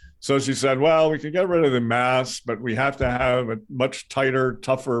 So she said, well, we can get rid of the masks, but we have to have a much tighter,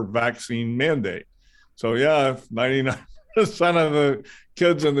 tougher vaccine mandate. So if 99% of the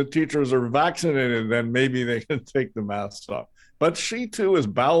kids and the teachers are vaccinated, then maybe they can take the masks off. But she too is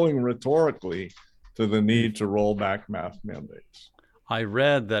bowing rhetorically to the need to roll back mask mandates. I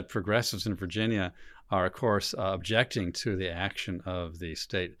read that progressives in Virginia are, of course, objecting to the action of the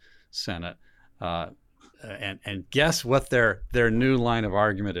state Senate. And guess what their new line of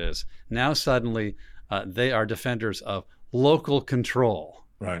argument is? Now suddenly they are defenders of local control.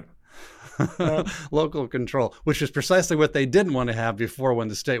 Right. Local control, which is precisely what they didn't want to have before, when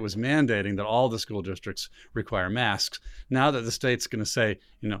the state was mandating that all the school districts require masks. Now that the state's going to say,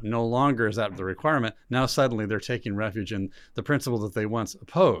 no longer is that the requirement, now suddenly they're taking refuge in the principle that they once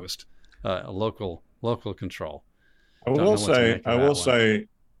opposed, local control. I will say,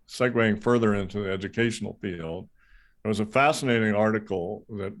 segueing further into the educational field, there was a fascinating article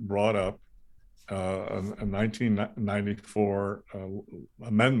that brought up a 1994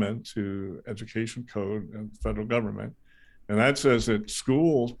 amendment to education code and federal government. And that says that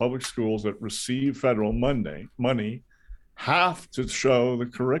schools, public schools that receive federal money have to show the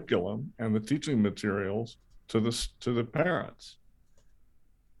curriculum and the teaching materials to the parents.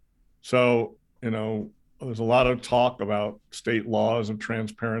 So, there's a lot of talk about state laws of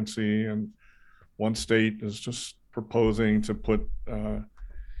transparency, and one state is just proposing to put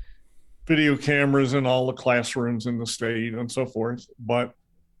video cameras in all the classrooms in the state and so forth. But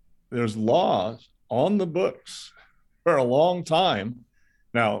there's laws on the books for a long time.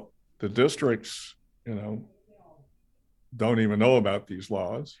 Now, the districts, don't even know about these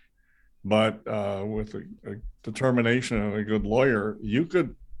laws, but with a determination and a good lawyer, you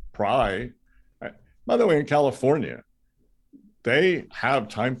could pry. By the way, in California, they have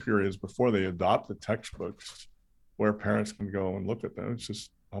time periods before they adopt the textbooks where parents can go and look at them. It's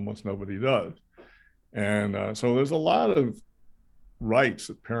just almost nobody does. And so there's a lot of rights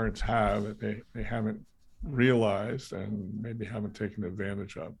that parents have that they haven't realized and maybe haven't taken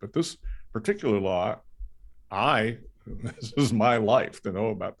advantage of. But this particular law, this is my life to know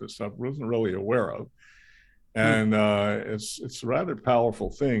about this stuff, wasn't really aware of. And it's a rather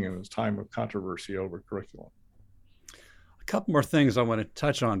powerful thing in this time of controversy over curriculum. A couple more things I want to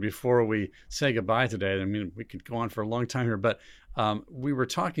touch on before we say goodbye today. I mean, we could go on for a long time here, but we were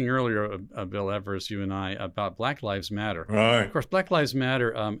talking earlier, Bill Evers, you and I, about Black Lives Matter. Right. Of course, Black Lives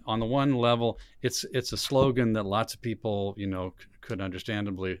Matter, on the one level, it's a slogan that lots of people, could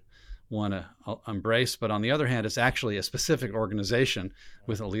understandably want to embrace. But on the other hand, it's actually a specific organization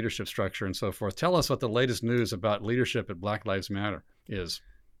with a leadership structure and so forth. Tell us what the latest news about leadership at Black Lives Matter is.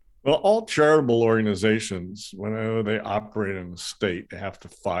 Well, all charitable organizations, whenever they operate in the state, they have to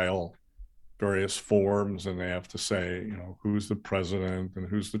file various forms, and they have to say, who's the president and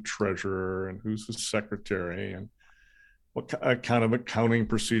who's the treasurer and who's the secretary and what kind of accounting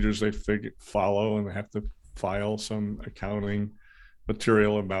procedures they follow, and they have to file some accounting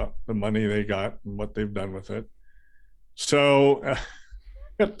material about the money they got and what they've done with it. So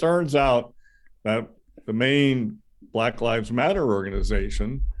it turns out that the main Black Lives Matter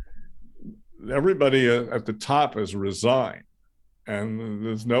organization, everybody at the top has resigned, and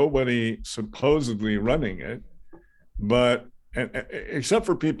there's nobody supposedly running it, but except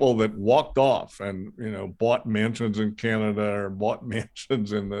for people that walked off and bought mansions in Canada or bought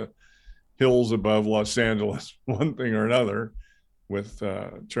mansions in the hills above Los Angeles, one thing or another, with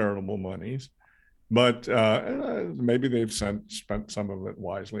charitable monies. But maybe they've spent some of it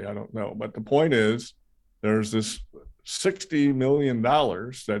wisely, I don't know. But the point is, there's this $60 million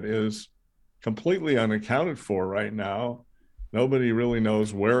that is completely unaccounted for right now. Nobody really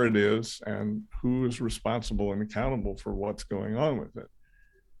knows where it is and who is responsible and accountable for what's going on with it.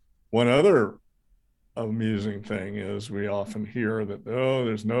 One other amusing thing is we often hear that,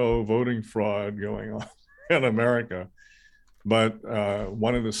 there's no voting fraud going on in America. But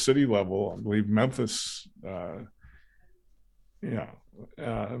one of the city level, I believe Memphis,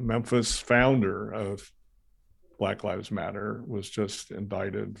 Memphis founder of Black Lives Matter was just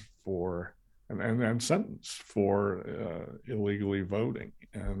indicted for and sentenced for illegally voting.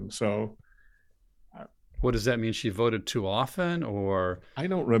 And so, what does that mean? She voted too often, or I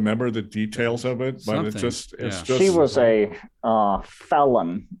don't remember the details of it, but it's just she was a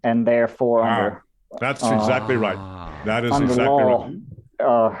felon, and therefore under. That's exactly right. That is exactly law,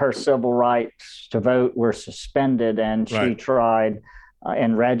 right. Her civil rights to vote were suspended, and she tried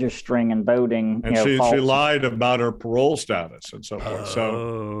in registering and voting. And she lied about her parole status and so forth.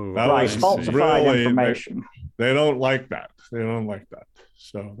 So that was falsified information. They don't like that. They don't like that.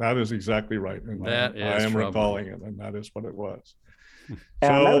 So that is exactly right. And I am recalling it, and that is what it was.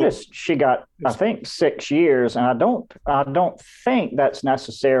 And I noticed she got, I think, 6 years, and I don't think that's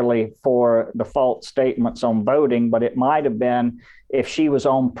necessarily for the false statements on voting, but it might have been if she was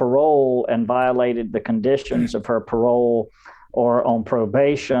on parole and violated the conditions of her parole or on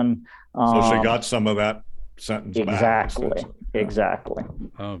probation. So she got some of that sentence back. Exactly.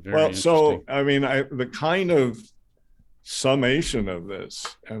 Oh, very interesting. So I mean, the kind of summation of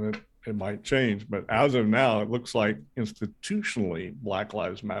this, and it might change, but as of now, it looks like institutionally, Black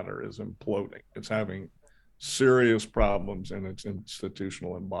Lives Matter is imploding. It's having serious problems in its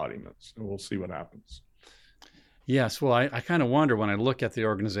institutional embodiments, and we'll see what happens. Yes, well, I kind of wonder when I look at the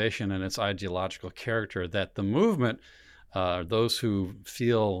organization and its ideological character that the movement, those who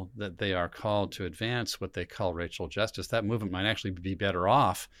feel that they are called to advance what they call racial justice, that movement might actually be better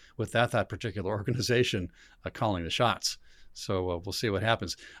off without that particular organization calling the shots. So we'll see what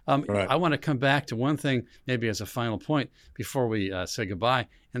happens. Right. I want to come back to one thing, maybe as a final point before we say goodbye,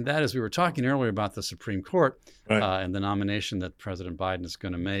 and that is we were talking earlier about the Supreme Court and the nomination that President Biden is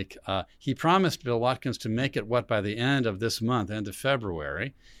going to make. He promised, Bill Watkins, to make it by the end of this month, end of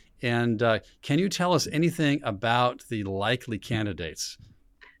February. And can you tell us anything about the likely candidates?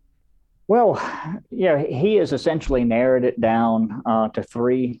 Well, he has essentially narrowed it down to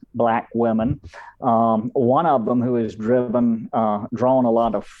 3 Black women. One of them who has drawn a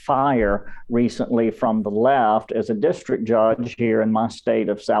lot of fire recently from the left is a district judge here in my state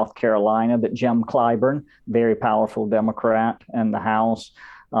of South Carolina that Jim Clyburn, very powerful Democrat in the House,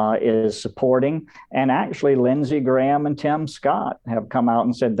 is supporting. And actually, Lindsey Graham and Tim Scott have come out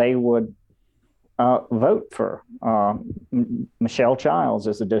and said they would vote for Michelle Childs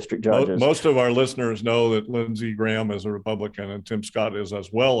as the district judges. Most of our listeners know that Lindsey Graham is a Republican and Tim Scott is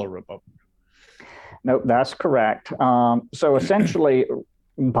as well a Republican. No, that's correct. So essentially,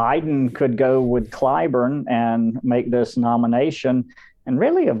 Biden could go with Clyburn and make this nomination and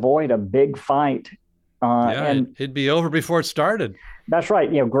really avoid a big fight And it'd be over before it started. That's right.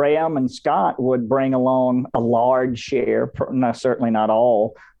 Graham and Scott would bring along a large share, certainly not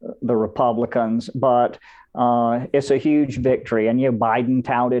all the Republicans, but it's a huge victory. And Biden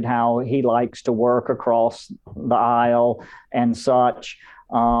touted how he likes to work across the aisle and such.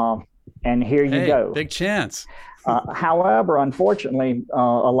 And here you go. Big chance. However, unfortunately, a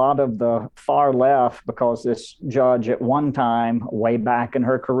lot of the far left, because this judge at one time, way back in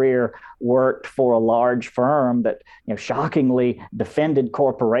her career, worked for a large firm that shockingly defended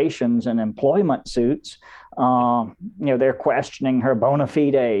corporations in employment suits. They're questioning her bona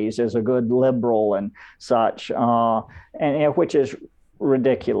fides as a good liberal and such, and which is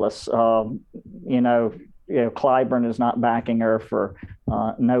ridiculous. Clyburn is not backing her for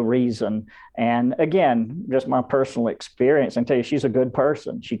no reason. And again, just my personal experience, I can tell you, she's a good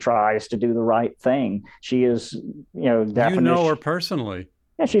person. She tries to do the right thing. She is, definitely. You know her personally.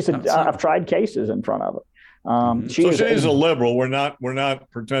 Yeah, I've tried cases in front of her. She is a liberal. We're not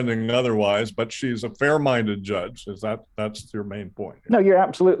pretending otherwise, but she's a fair-minded judge. That's your main point? No, you're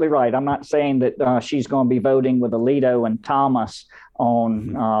absolutely right. I'm not saying that she's going to be voting with Alito and Thomas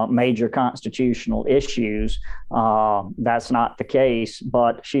on major constitutional issues. That's not the case.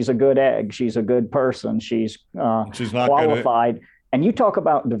 But she's a good egg. She's a good person. She's not qualified. And you talk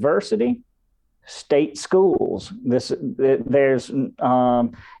about diversity. State schools. There's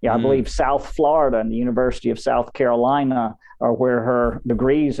I believe South Florida and the University of South Carolina are where her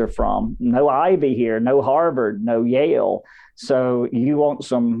degrees are from. No Ivy here, no Harvard, no Yale. So you want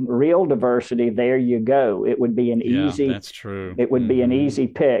some real diversity, there you go. It would be an easy. That's true. It would be an easy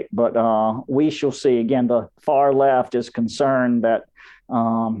pick, but we shall see. Again, the far left is concerned that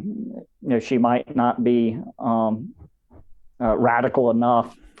she might not be radical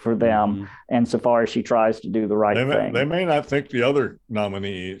enough for them, and so far as she tries to do the right thing. They may not think the other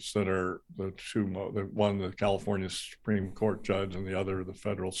nominees that are the one, the California Supreme Court judge, and the other, the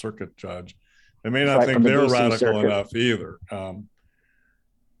Federal Circuit judge, they may not think they're radical enough either.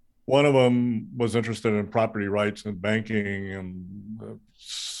 One of them was interested in property rights and banking and the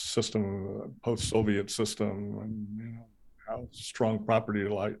system, post-Soviet system, and how strong property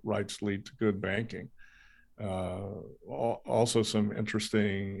rights lead to good banking. Also some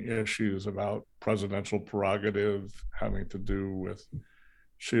interesting issues about presidential prerogative having to do with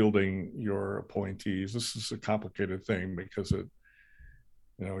shielding your appointees. This is a complicated thing because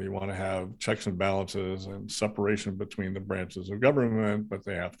you want to have checks and balances and separation between the branches of government, but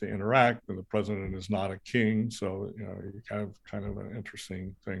they have to interact, and the president is not a king. So, you kind of an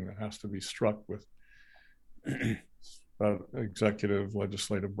interesting thing that has to be struck with executive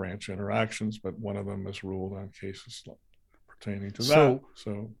legislative branch interactions, but one of them is ruled on cases pertaining to that.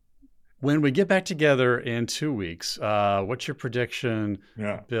 So when we get back together in 2 weeks, what's your prediction,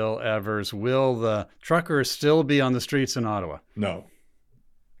 Bill Evers? Will the truckers still be on the streets in Ottawa? No.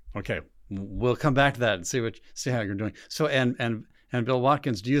 Okay, we'll come back to that and see how you're doing. So, and Bill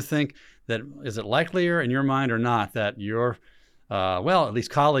Watkins, do you think is it likelier in your mind or not that your at least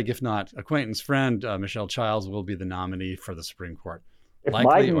colleague, if not acquaintance, friend, Michelle Childs will be the nominee for the Supreme Court?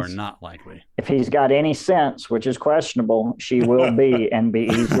 Likely or not likely? If he's got any sense, which is questionable, she will be and be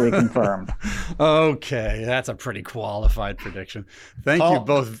easily confirmed. Okay, that's a pretty qualified prediction. Thank you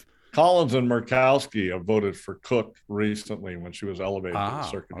both. Collins and Murkowski have voted for Cook recently when she was elevated to the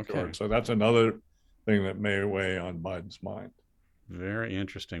Circuit Court. So that's another thing that may weigh on Biden's mind. Very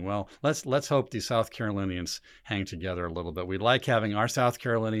interesting. Well, let's hope the South Carolinians hang together a little bit. We like having our South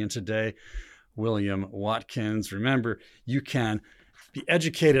Carolinian today, William Watkins. Remember, you can be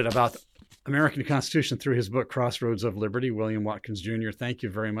educated about the American Constitution through his book, Crossroads of Liberty. William Watkins Jr., thank you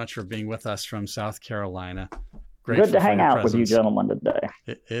very much for being with us from South Carolina. Good to hang out with you gentlemen today.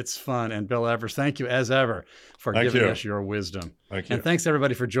 It's fun. And Bill Evers, thank you as ever for giving us your wisdom. Thank you. And thanks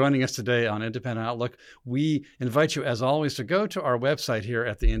everybody for joining us today on Independent Outlook. We invite you, as always, to go to our website here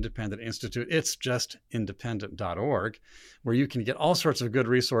at the Independent Institute. It's just independent.org, where you can get all sorts of good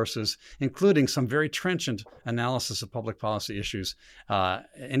resources, including some very trenchant analysis of public policy issues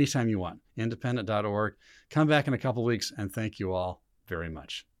anytime you want. Independent.org. Come back in a couple of weeks, and thank you all very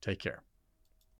much. Take care.